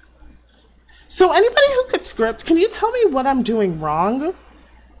 So anybody who could script, can you tell me what I'm doing wrong?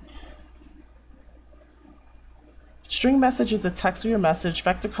 String message is the text of your message.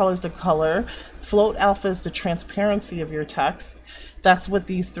 Vector color is the color. Float alpha is the transparency of your text. That's what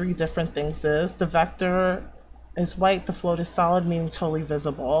these three different things is. The vector is white. The float is solid, meaning totally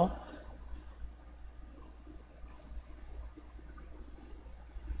visible.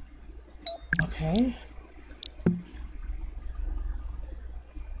 Okay.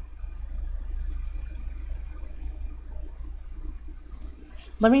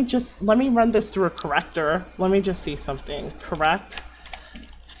 Let me run this through a corrector. Let me just see something. Correct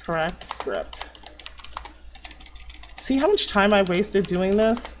script. See how much time I wasted doing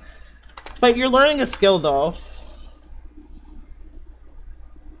this? But you're learning a skill though.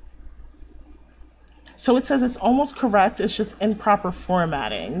 So it says it's almost correct, it's just improper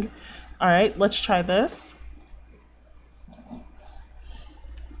formatting. All right, let's try this.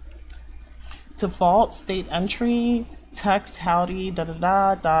 Default state entry, text howdy,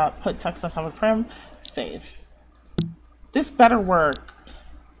 put text on top of prim, save. This better work.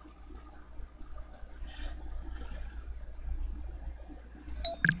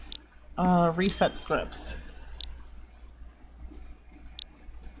 Reset scripts.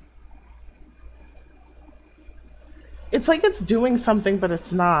 It's like it's doing something, but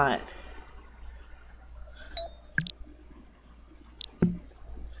it's not.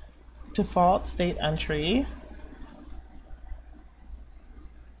 Default state entry.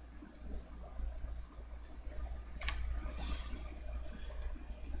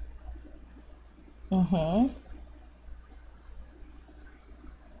 All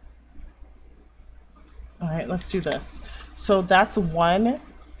right, let's do this. So that's a 1,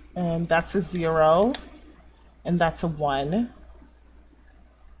 and that's a 0, and that's a 1.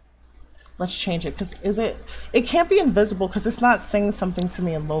 Let's change it, because it can't be invisible because it's not saying something to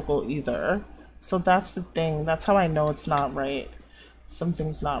me in local either. So that's the thing. That's how I know it's not right.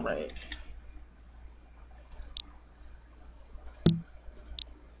 Something's not right.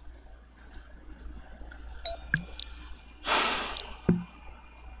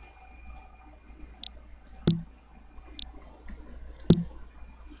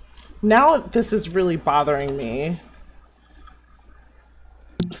 Now this is really bothering me.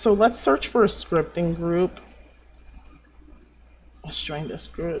 So let's search for a scripting group. Let's join this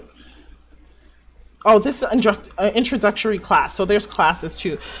group. Oh, this is an introductory class. So there's classes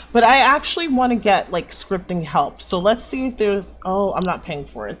too. But I actually want to get like scripting help. So let's see if there's, oh, I'm not paying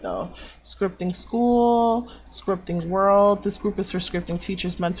for it though. Scripting school, scripting world. This group is for scripting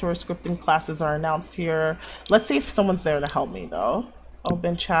teachers, mentors, scripting classes are announced here. Let's see if someone's there to help me though.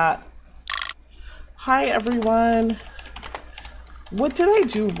 Open chat. Hi everyone. What did I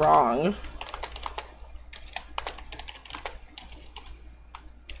do wrong?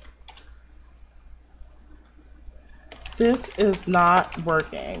 This is not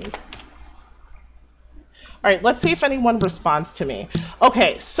working. All right, let's see if anyone responds to me.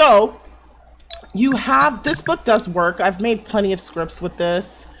 Okay, so you have, this book does work. I've made plenty of scripts with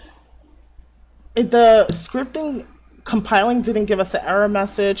this. The scripting compiling didn't give us an error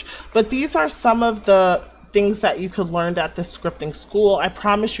message, but these are some of the things that you could learn at the scripting school. I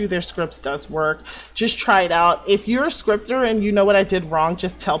promise you their scripts does work. Just try it out. If you're a scripter and you know what I did wrong,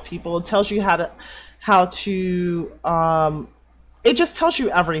 just tell people. It tells you it just tells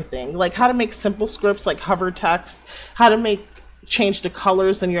you everything, like how to make simple scripts like hover text, how to change the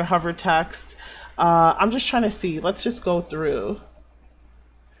colors in your hover text. I'm just trying to see, let's just go through.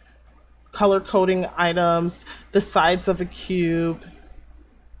 Color coding items, the sides of a cube,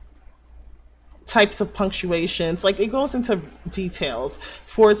 types of punctuations, like it goes into details.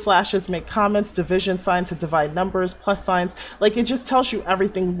 Forward slashes make comments, division signs to divide numbers, plus signs, like it just tells you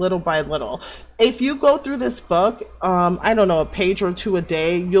everything little by little. If you go through this book, I don't know, a page or two a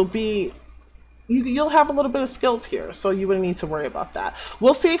day, you'll have a little bit of skills here, so you wouldn't need to worry about that.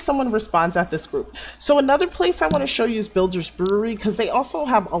 We'll see if someone responds at this group. So another place I want to show you is Builders Brewery, because they also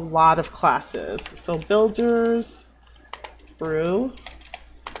have a lot of classes. So Builders Brew.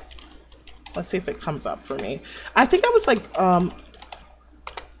 Let's see if it comes up for me. I think I was like, all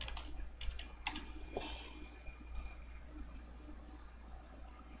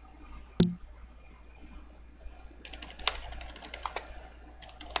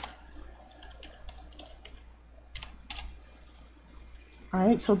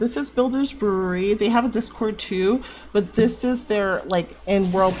right, so this is Builders Brewery. They have a Discord too, but this is their like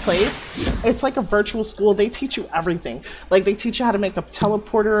Inworld place. It's like a virtual school. They teach you everything. Like they teach you how to make a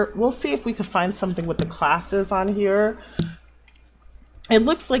teleporter. We'll see if we can find something with the classes on here. It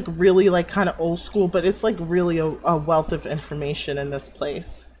looks like really like kind of old school, but it's like really a wealth of information in this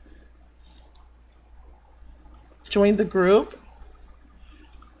place. Join the group.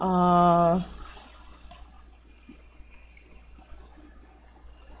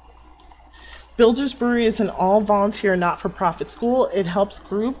 Builders Brewery is an all-volunteer, not-for-profit school. It helps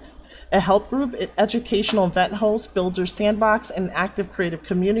a help group, an educational event host, Builders Sandbox, an active creative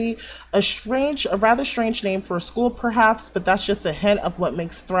community. A rather strange name for a school, perhaps, but that's just a hint of what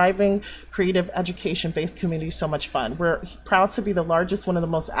makes thriving, creative, education-based community so much fun. We're proud to be the largest, one of the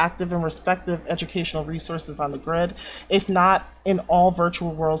most active and respected educational resources on the grid, if not in all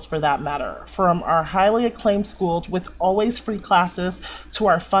virtual worlds for that matter. From our highly acclaimed school with always free classes to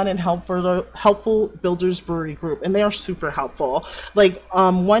our fun and helpful Builders Brewery group, and they are super helpful. Like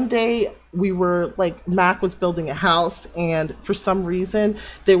one day we were like, Mac was building a house, and for some reason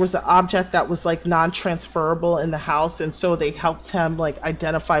there was an object that was like non-transferable in the house, and so they helped him like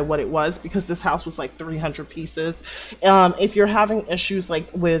identify what it was, because this house was like 300 pieces. If you're having issues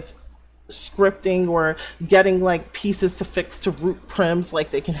like with scripting or getting like pieces to fix to root prims, like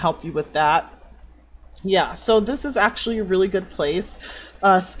they can help you with that. Yeah, so this is actually a really good place.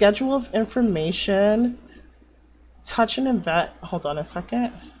 Schedule of information, touch an event. Hold on a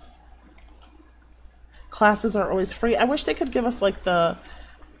second. Classes are always free. I wish they could give us like the,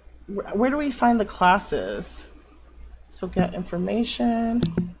 where do we find the classes? So get information.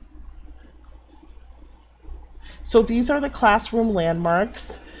 So these are the classroom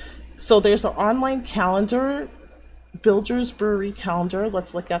landmarks. So there's an online calendar, Builders Brewery calendar.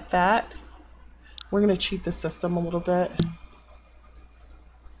 Let's look at that. We're going to cheat the system a little bit.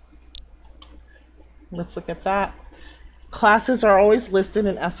 Let's look at that. Classes are always listed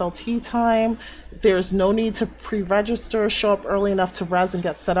in SLT time. There's no need to pre-register. Show up early enough to res and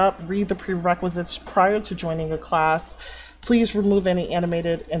get set up. Read the prerequisites prior to joining a class. Please remove any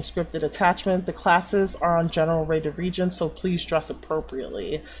animated and scripted attachment. The classes are on general rated regions, so please dress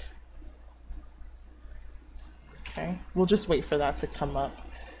appropriately. Okay, we'll just wait for that to come up.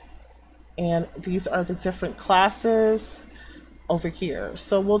 And these are the different classes over here.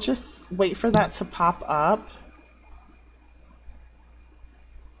 So we'll just wait for that to pop up.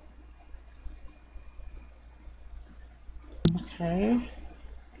 Okay.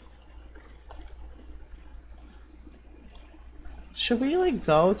 Should we like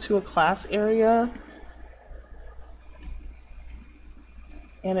go to a class area?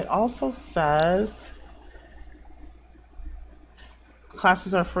 And it also says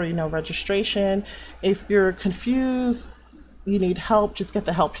classes are free, no registration. If you're confused, you need help, just get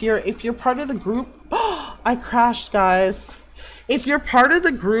the help here. If you're part of the group, I crashed, guys. If you're part of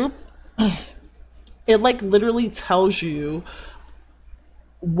the group, it like literally tells you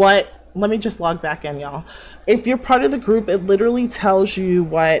what, let me just log back in, y'all. If you're part of the group, it literally tells you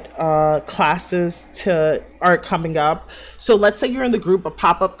what classes are coming up. So let's say you're in the group, a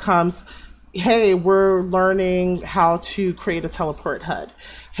pop-up comes, hey, we're learning how to create a teleport HUD.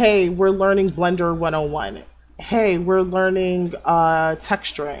 Hey, we're learning Blender 101. Hey, we're learning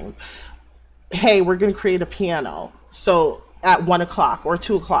texturing. Hey, we're going to create a piano. So at 1 o'clock or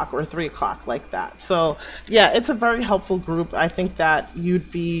 2 o'clock or 3 o'clock, like that. So yeah, it's a very helpful group. I think that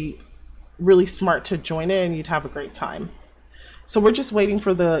you'd be really smart to join it and you'd have a great time. So we're just waiting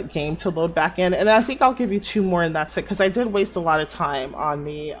for the game to load back in. And I think I'll give you 2 more and that's it. Because I did waste a lot of time on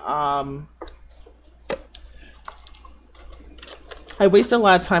the... I wasted a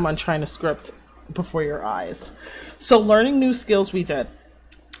lot of time on trying to script before your eyes. So learning new skills we did.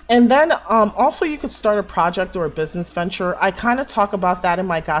 And then also you could start a project or a business venture. I kind of talk about that in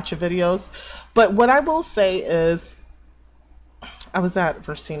my gotcha videos. But what I will say is, I was at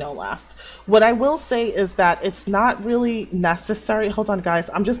Versino last. What I will say is that it's not really necessary. Hold on, guys.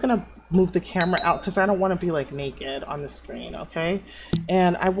 I'm just going to move the camera out because I don't want to be like naked on the screen, okay?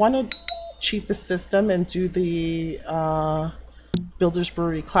 And I want to cheat the system and do the Builders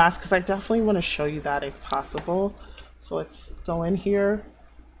Brewery class because I definitely want to show you that if possible. So let's go in here.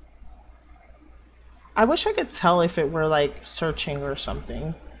 I wish I could tell if it were like searching or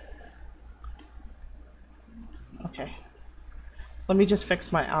something. Okay. Let me just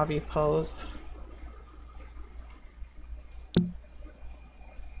fix my Avi pose.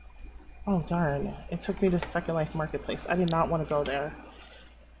 Oh darn, it took me to Second Life Marketplace. I did not want to go there.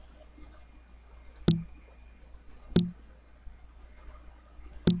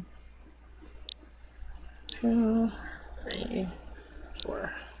 2, 3,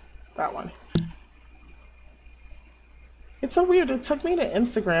 4. That one. It's so weird. It took me to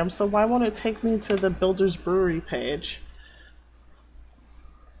Instagram, so why won't it take me to the Builders Brewery page?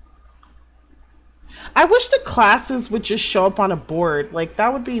 I wish the classes would just show up on a board. Like,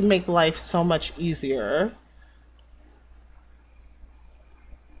 that would make life so much easier.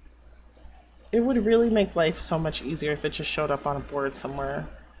 It would really make life so much easier if it just showed up on a board somewhere.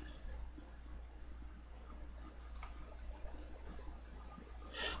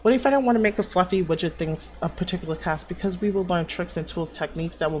 What if I don't want to make a fluffy widget thing a particular class? Because we will learn tricks and tools,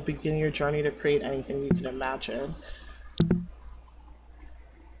 techniques that will begin your journey to create anything you can imagine.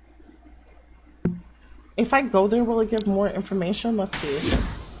 If I go there, will it give more information? Let's see.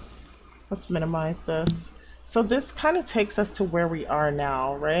 Let's minimize this. So this kind of takes us to where we are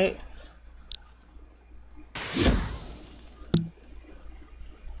now, right?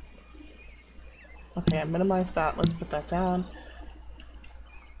 Okay, I minimized that. Let's put that down.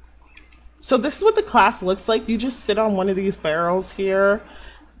 So this is what the class looks like. You just sit on one of these barrels here.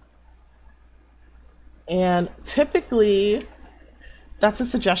 And typically, that's a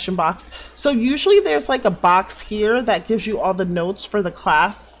suggestion box. So usually there's like a box here that gives you all the notes for the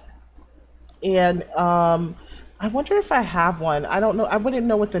class. And I wonder if I have one. I don't know. I wouldn't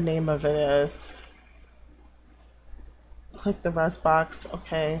know what the name of it is. Click the res box.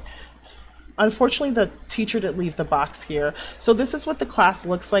 Okay. unfortunately the teacher didn't leave the box here. So this is what the class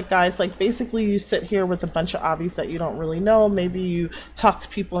looks like, guys. Like basically you sit here with a bunch of obbies that you don't really know. Maybe you talk to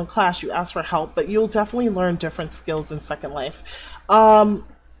people in class, you ask for help, but you'll definitely learn different skills in Second Life. On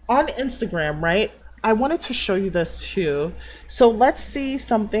Instagram, right? I wanted to show you this too. So let's see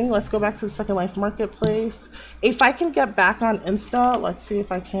something. Let's go back to the Second Life Marketplace. If I can get back on Insta, let's see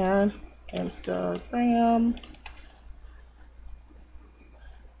if I can. Instagram.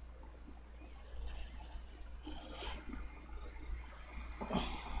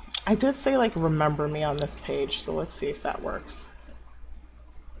 I did say like remember me on this page, so let's see if that works.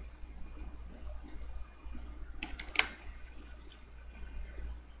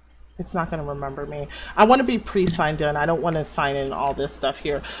 It's not going to remember me. I want to be pre-signed in. I don't want to sign in all this stuff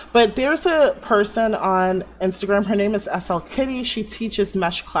here. But there's a person on Instagram. Her name is SL Kitty. She teaches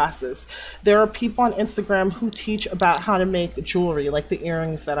mesh classes. There are people on Instagram who teach about how to make jewelry, like the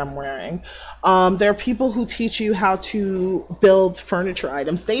earrings that I'm wearing. There are people who teach you how to build furniture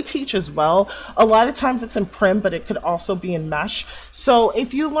items. They teach as well. A lot of times it's in prim, but it could also be in mesh. So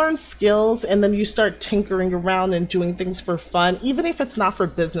if you learn skills and then you start tinkering around and doing things for fun, even if it's not for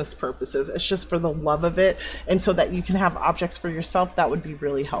business purposes, it's just for the love of it, and so that you can have objects for yourself, that would be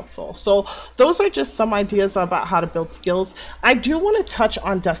really helpful. So those are just some ideas about how to build skills. I do want to touch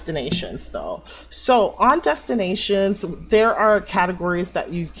on destinations though. So on destinations, there are categories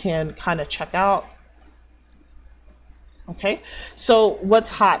that you can kind of check out. Okay, so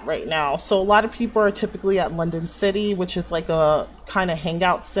what's hot right now? So a lot of people are typically at London City, which is like a kind of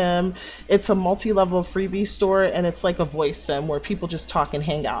hangout sim. It's a multi-level freebie store, and it's like a voice sim where people just talk and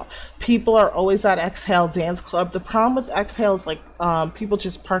hang out. People are always at Exhale Dance Club. The problem with Exhale is like people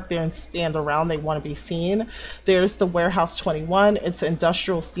just park there and stand around. They want to be seen. There's the Warehouse 21. It's an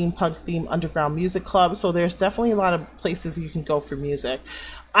industrial steampunk themed underground music club. So there's definitely a lot of places you can go for music.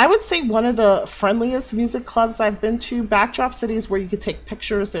 I would say one of the friendliest music clubs I've been to, backdrop cities where you could take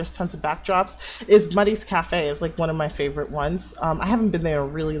pictures, there's tons of backdrops, is Muddy's Cafe is like one of my favorite ones. I haven't been there in a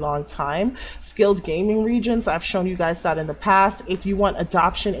really long time. Skilled gaming regions, I've shown you guys that in the past. If you want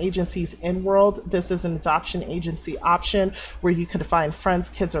adoption agencies Inworld, this is an adoption agency option where you can find friends,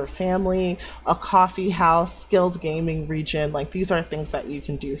 kids, or family. A coffee house, skilled gaming region, like these are things that you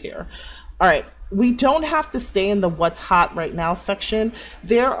can do here. All right. We don't have to stay in the what's hot right now section.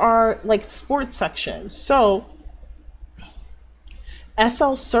 There are like sports sections. So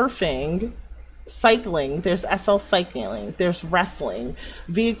SL surfing, cycling, there's SL cycling, there's wrestling,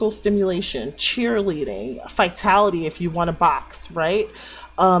 vehicle stimulation, cheerleading, vitality if you want to box, right?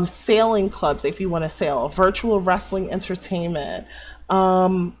 Sailing clubs if you want to sail, virtual wrestling entertainment.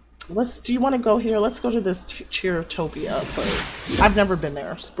 Do you want to go here? Let's go to this Cheertopia place. I've never been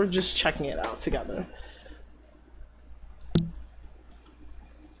there, so we're just checking it out together.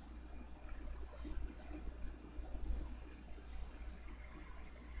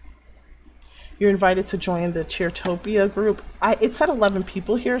 You're invited to join the Cheertopia group. It said 11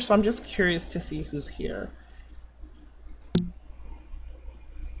 people here, so I'm just curious to see who's here.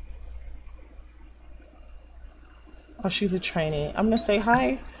 Oh, she's a trainee. I'm gonna say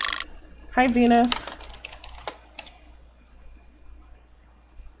hi. Hi, Venus.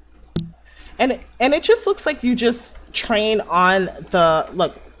 And it just looks like you just train on the,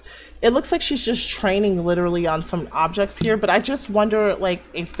 look, it looks like she's just training literally on some objects here, but I just wonder like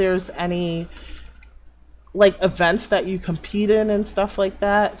if there's any like events that you compete in and stuff like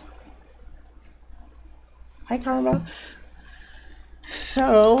that. Hi, Karma.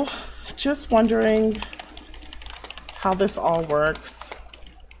 So just wondering how this all works.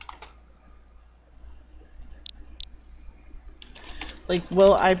 Like,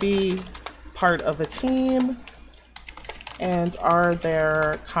 will I be part of a team? And are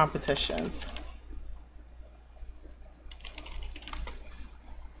there competitions?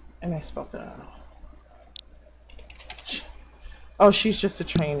 And I spelled that out. Oh, she's just a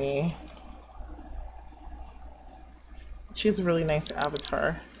trainee. She has a really nice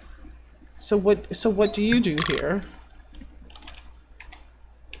avatar. So what do you do here?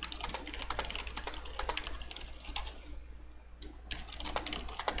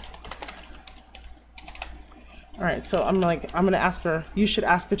 All right, so I'm gonna ask her, you should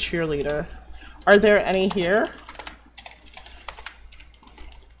ask a cheerleader. Are there any here?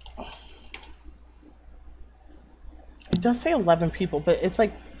 It does say 11 people, but it's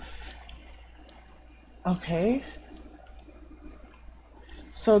like, okay.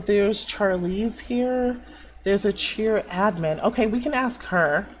 So there's Charlize here. There's a cheer admin. Okay, we can ask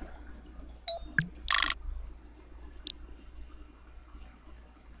her.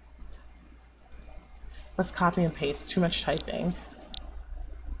 Let's copy and paste. Too much typing.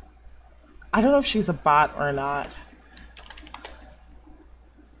 I don't know if she's a bot or not.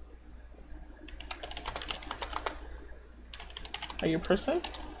 Are you a person?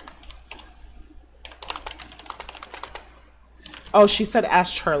 Oh, she said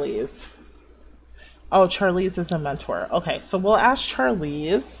ask Charlize. Oh, Charlize is a mentor. Okay, so we'll ask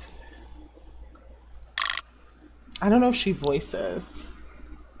Charlize. I don't know if she voices.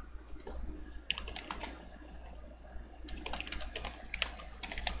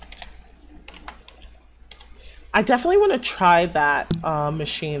 I definitely want to try that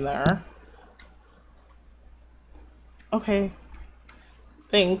machine there. Okay,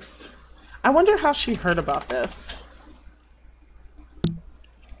 thanks. I wonder how she heard about this.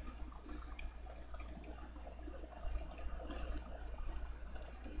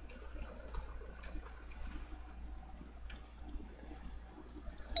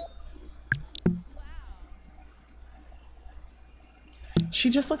 She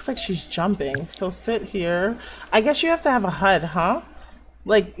just looks like she's jumping. So sit here. I guess you have to have a HUD, huh?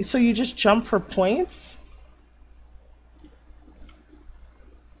 Like, so you just jump for points?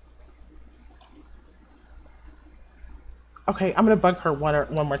 Okay, I'm gonna bug her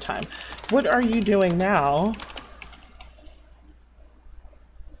one more time. What are you doing now?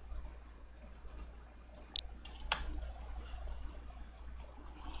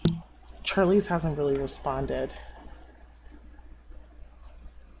 Charlize hasn't really responded.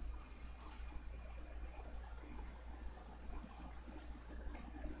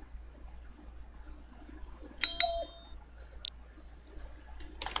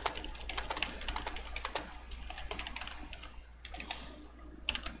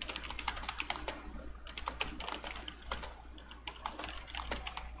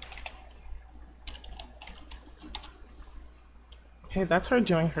 Okay, that's her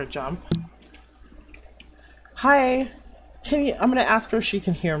doing her jump. Hi. Can you, I'm gonna ask her if she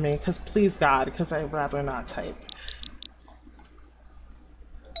can hear me, because please God, because I'd rather not type.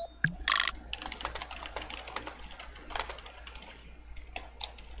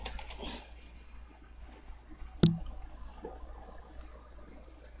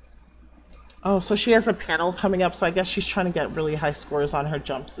 Oh, so she has a panel coming up, so I guess she's trying to get really high scores on her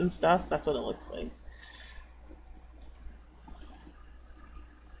jumps and stuff. That's what it looks like.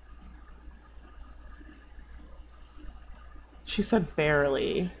 She said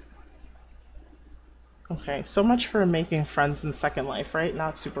barely. Okay, so much for making friends in Second Life, right?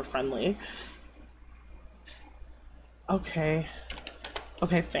 Not super friendly. Okay.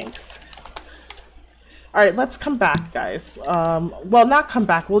 Okay, thanks. All right, let's come back, guys. Well, not come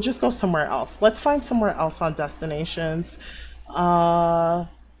back. We'll just go somewhere else. Let's find somewhere else on destinations. Uh-oh.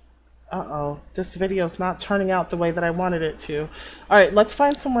 This video's not turning out the way that I wanted it to. All right, let's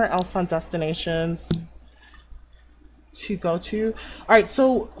find somewhere else on destinations to go to. All right,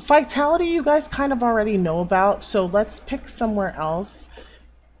 so Vitality you guys kind of already know about, so let's pick somewhere else.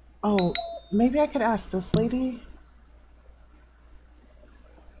 Oh, maybe I could ask this lady.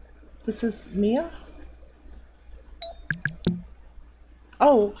 This is Mia?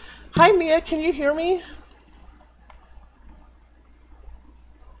 Oh, hi Mia, can you hear me?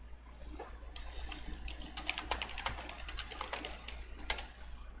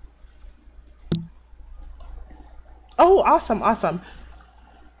 Oh, awesome, awesome.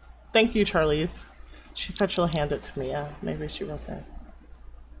 Thank you, Charlize. She said she'll hand it to Mia. Maybe she wasn't.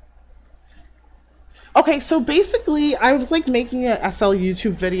 Okay, so basically, I was like making an SL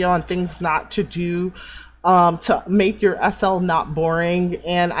YouTube video on things not to do to make your SL not boring.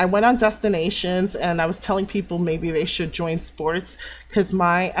 And I went on destinations and I was telling people maybe they should join sports because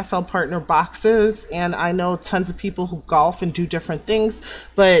my SL partner boxes and I know tons of people who golf and do different things.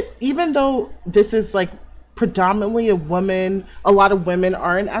 But even though this is like predominantly a lot of women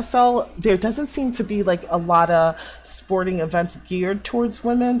are in SL, there doesn't seem to be like a lot of sporting events geared towards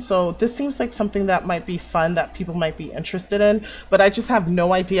women. So this seems like something that might be fun that people might be interested in, but I just have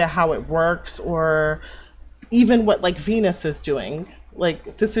no idea how it works or even what like Venus is doing.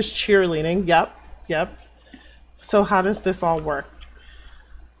 Like this is cheerleading. Yep. Yep. So how does this all work?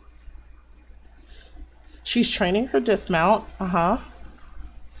 She's training her dismount. Uh-huh.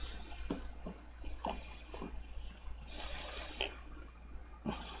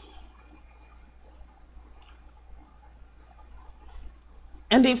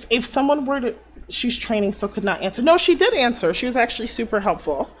 And if someone were to, she's training so could not answer. No, she did answer. She was actually super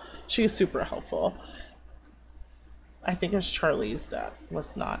helpful. She was super helpful. I think it was Charlize that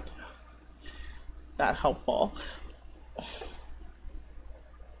was not that helpful.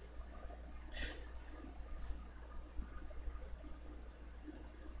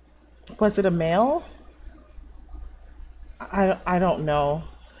 Was it a male? I don't know.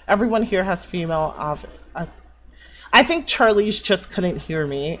 Everyone here has female I think Charlie's just couldn't hear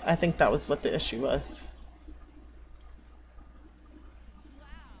me. I think that was what the issue was.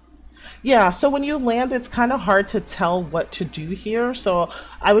 Yeah, so when you land, it's kind of hard to tell what to do here. So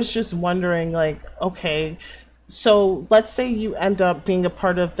I was just wondering, like, okay, so let's say you end up being a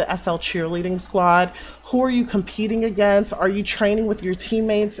part of the SL cheerleading squad. Who are you competing against? Are you training with your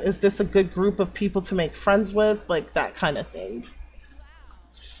teammates? Is this a good group of people to make friends with? Like that kind of thing.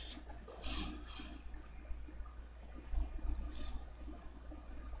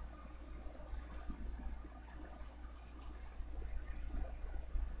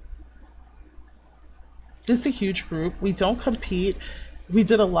 This is a huge group. We don't compete. We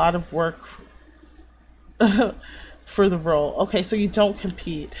did a lot of work for the role. Okay, so you don't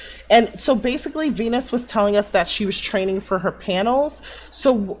compete. And so basically, Venus was telling us that she was training for her panels.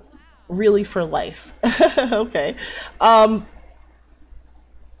 So, really for life. Okay.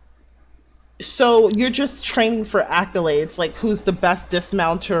 So, you're just training for accolades, like who's the best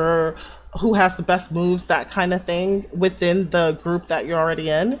dismounter, who has the best moves, that kind of thing within the group that you're already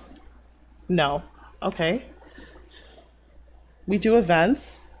in? No. Okay. We do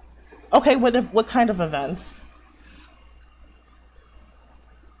events. Okay, what kind of events?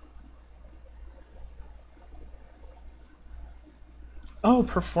 Oh,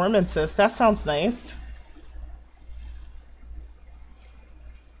 performances. That sounds nice.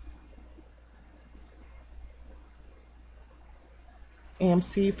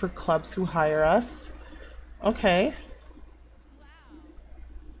 AMC for clubs who hire us. Okay.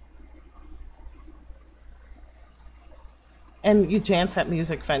 And you dance at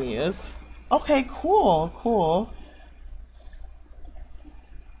music venues. Okay, cool, cool,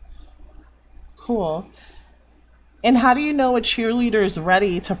 cool. And how do you know a cheerleader is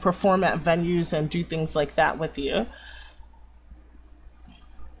ready to perform at venues and do things like that with you?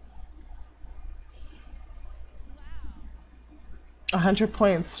 100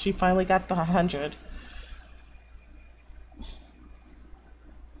 points. She finally got the 100.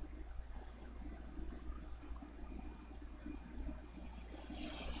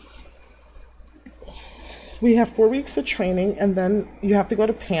 We have 4 weeks of training, and then you have to go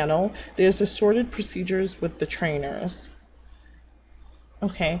to panel. There's assorted procedures with the trainers.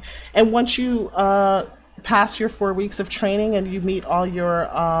 Okay. And once you pass your 4 weeks of training and you meet all your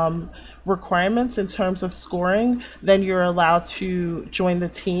requirements in terms of scoring, then you're allowed to join the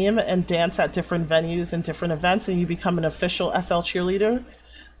team and dance at different venues and different events, and you become an official SL cheerleader.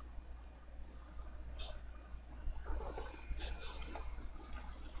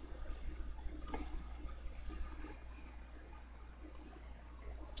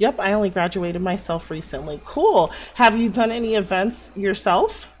 Yep, I only graduated myself recently. Cool. Have you done any events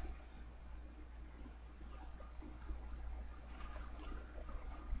yourself?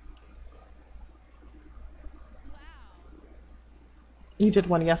 You did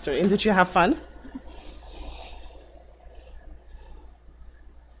one yesterday. And did you have fun?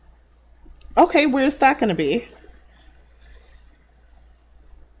 Okay, where's that going to be?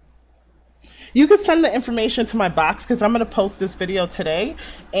 You could send the information to my box because I'm going to post this video today.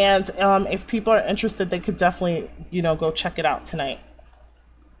 And if people are interested, they could definitely, go check it out tonight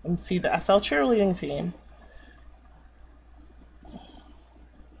and see the SL cheerleading team.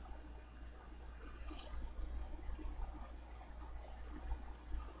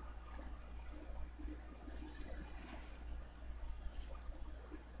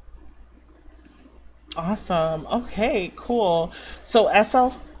 Awesome. Okay, cool. So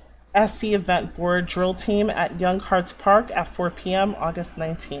SLSC event board drill team at Young Hearts Park at 4 p.m. August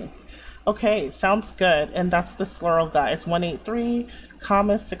 19th. Okay, sounds good. And that's the Slurl guys. 183,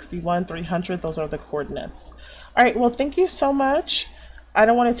 comma 61, 300. Those are the coordinates. All right, well, thank you so much. I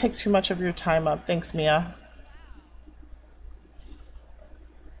don't want to take too much of your time up. Thanks, Mia.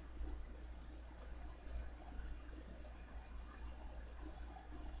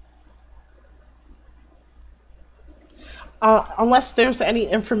 Unless there's any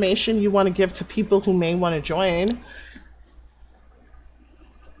information you want to give to people who may want to join.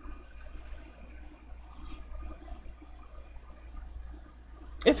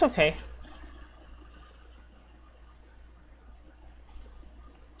 It's okay.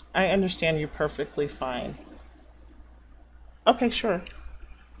 I understand you perfectly fine. Okay, sure.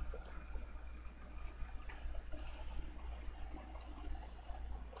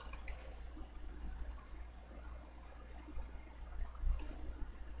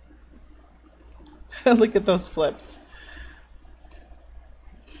 Look at those flips.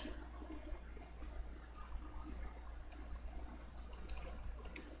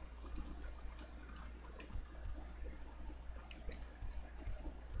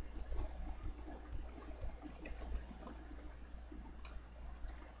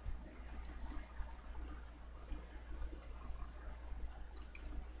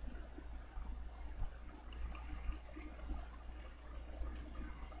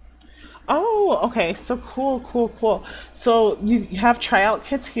 Oh, okay. So cool, cool, cool. So you have tryout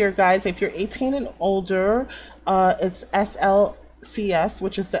kits here, guys. If you're 18 and older, it's SLCS,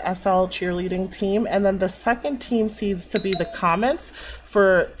 which is the SL cheerleading team. And then the second team seeds to be the comments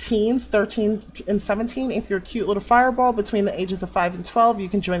for teens, 13 and 17. If you're a cute little fireball between the ages of 5 and 12, you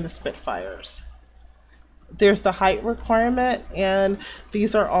can join the Spitfires. There's the height requirement, and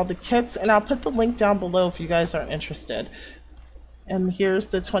these are all the kits. And I'll put the link down below if you guys are interested. And here's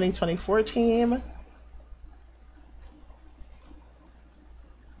the 2024 team.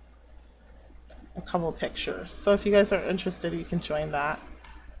 A couple pictures. So if you guys are interested, you can join that.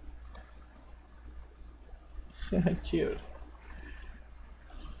 Cute.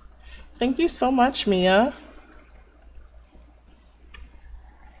 Thank you so much, Mia.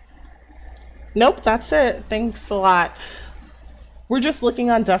 Nope, that's it. Thanks a lot. We're just looking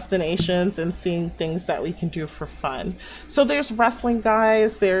on destinations and seeing things that we can do for fun. So there's wrestling,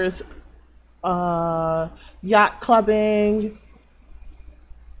 guys. There's yacht clubbing,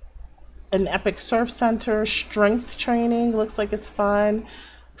 an epic surf center, strength training. Looks like it's fun.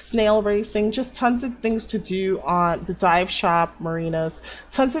 Snail racing, just tons of things to do on the dive shop, marinas,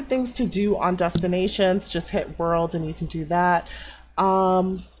 tons of things to do on destinations. Just hit world and you can do that.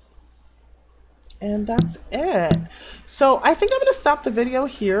 And that's it. So I think I'm going to stop the video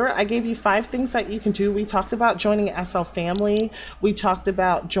here. I gave you 5 things that you can do. We talked about joining an SL family. We talked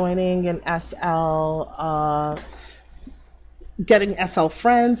about joining an SL, getting SL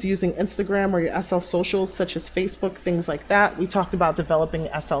friends, using Instagram or your SL socials such as Facebook, things like that. We talked about developing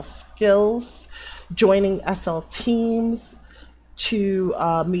SL skills, joining SL teams to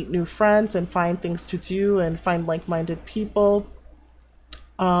meet new friends and find things to do and find like-minded people.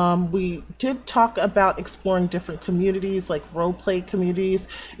 We did talk about exploring different communities like roleplay communities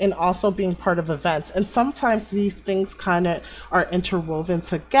and also being part of events. And sometimes these things kind of are interwoven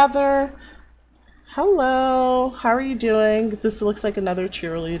together. Hello, how are you doing? This looks like another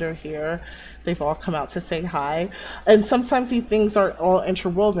cheerleader here. They've all come out to say hi. And sometimes these things are all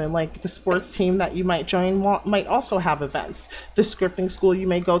interwoven, like the sports team that you might join might also have events. The scripting school you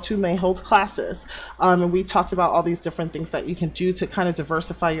may go to may hold classes. And we talked about all these different things that you can do to kind of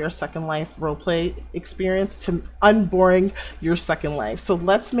diversify your Second Life roleplay experience to unboring your Second Life. So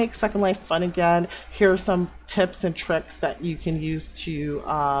let's make Second Life fun again. Here are some tips and tricks that you can use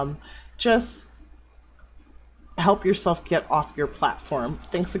to just help yourself get off your platform.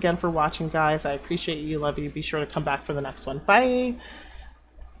 Thanks again for watching, guys. I appreciate you. Love you. Be sure to come back for the next one. Bye.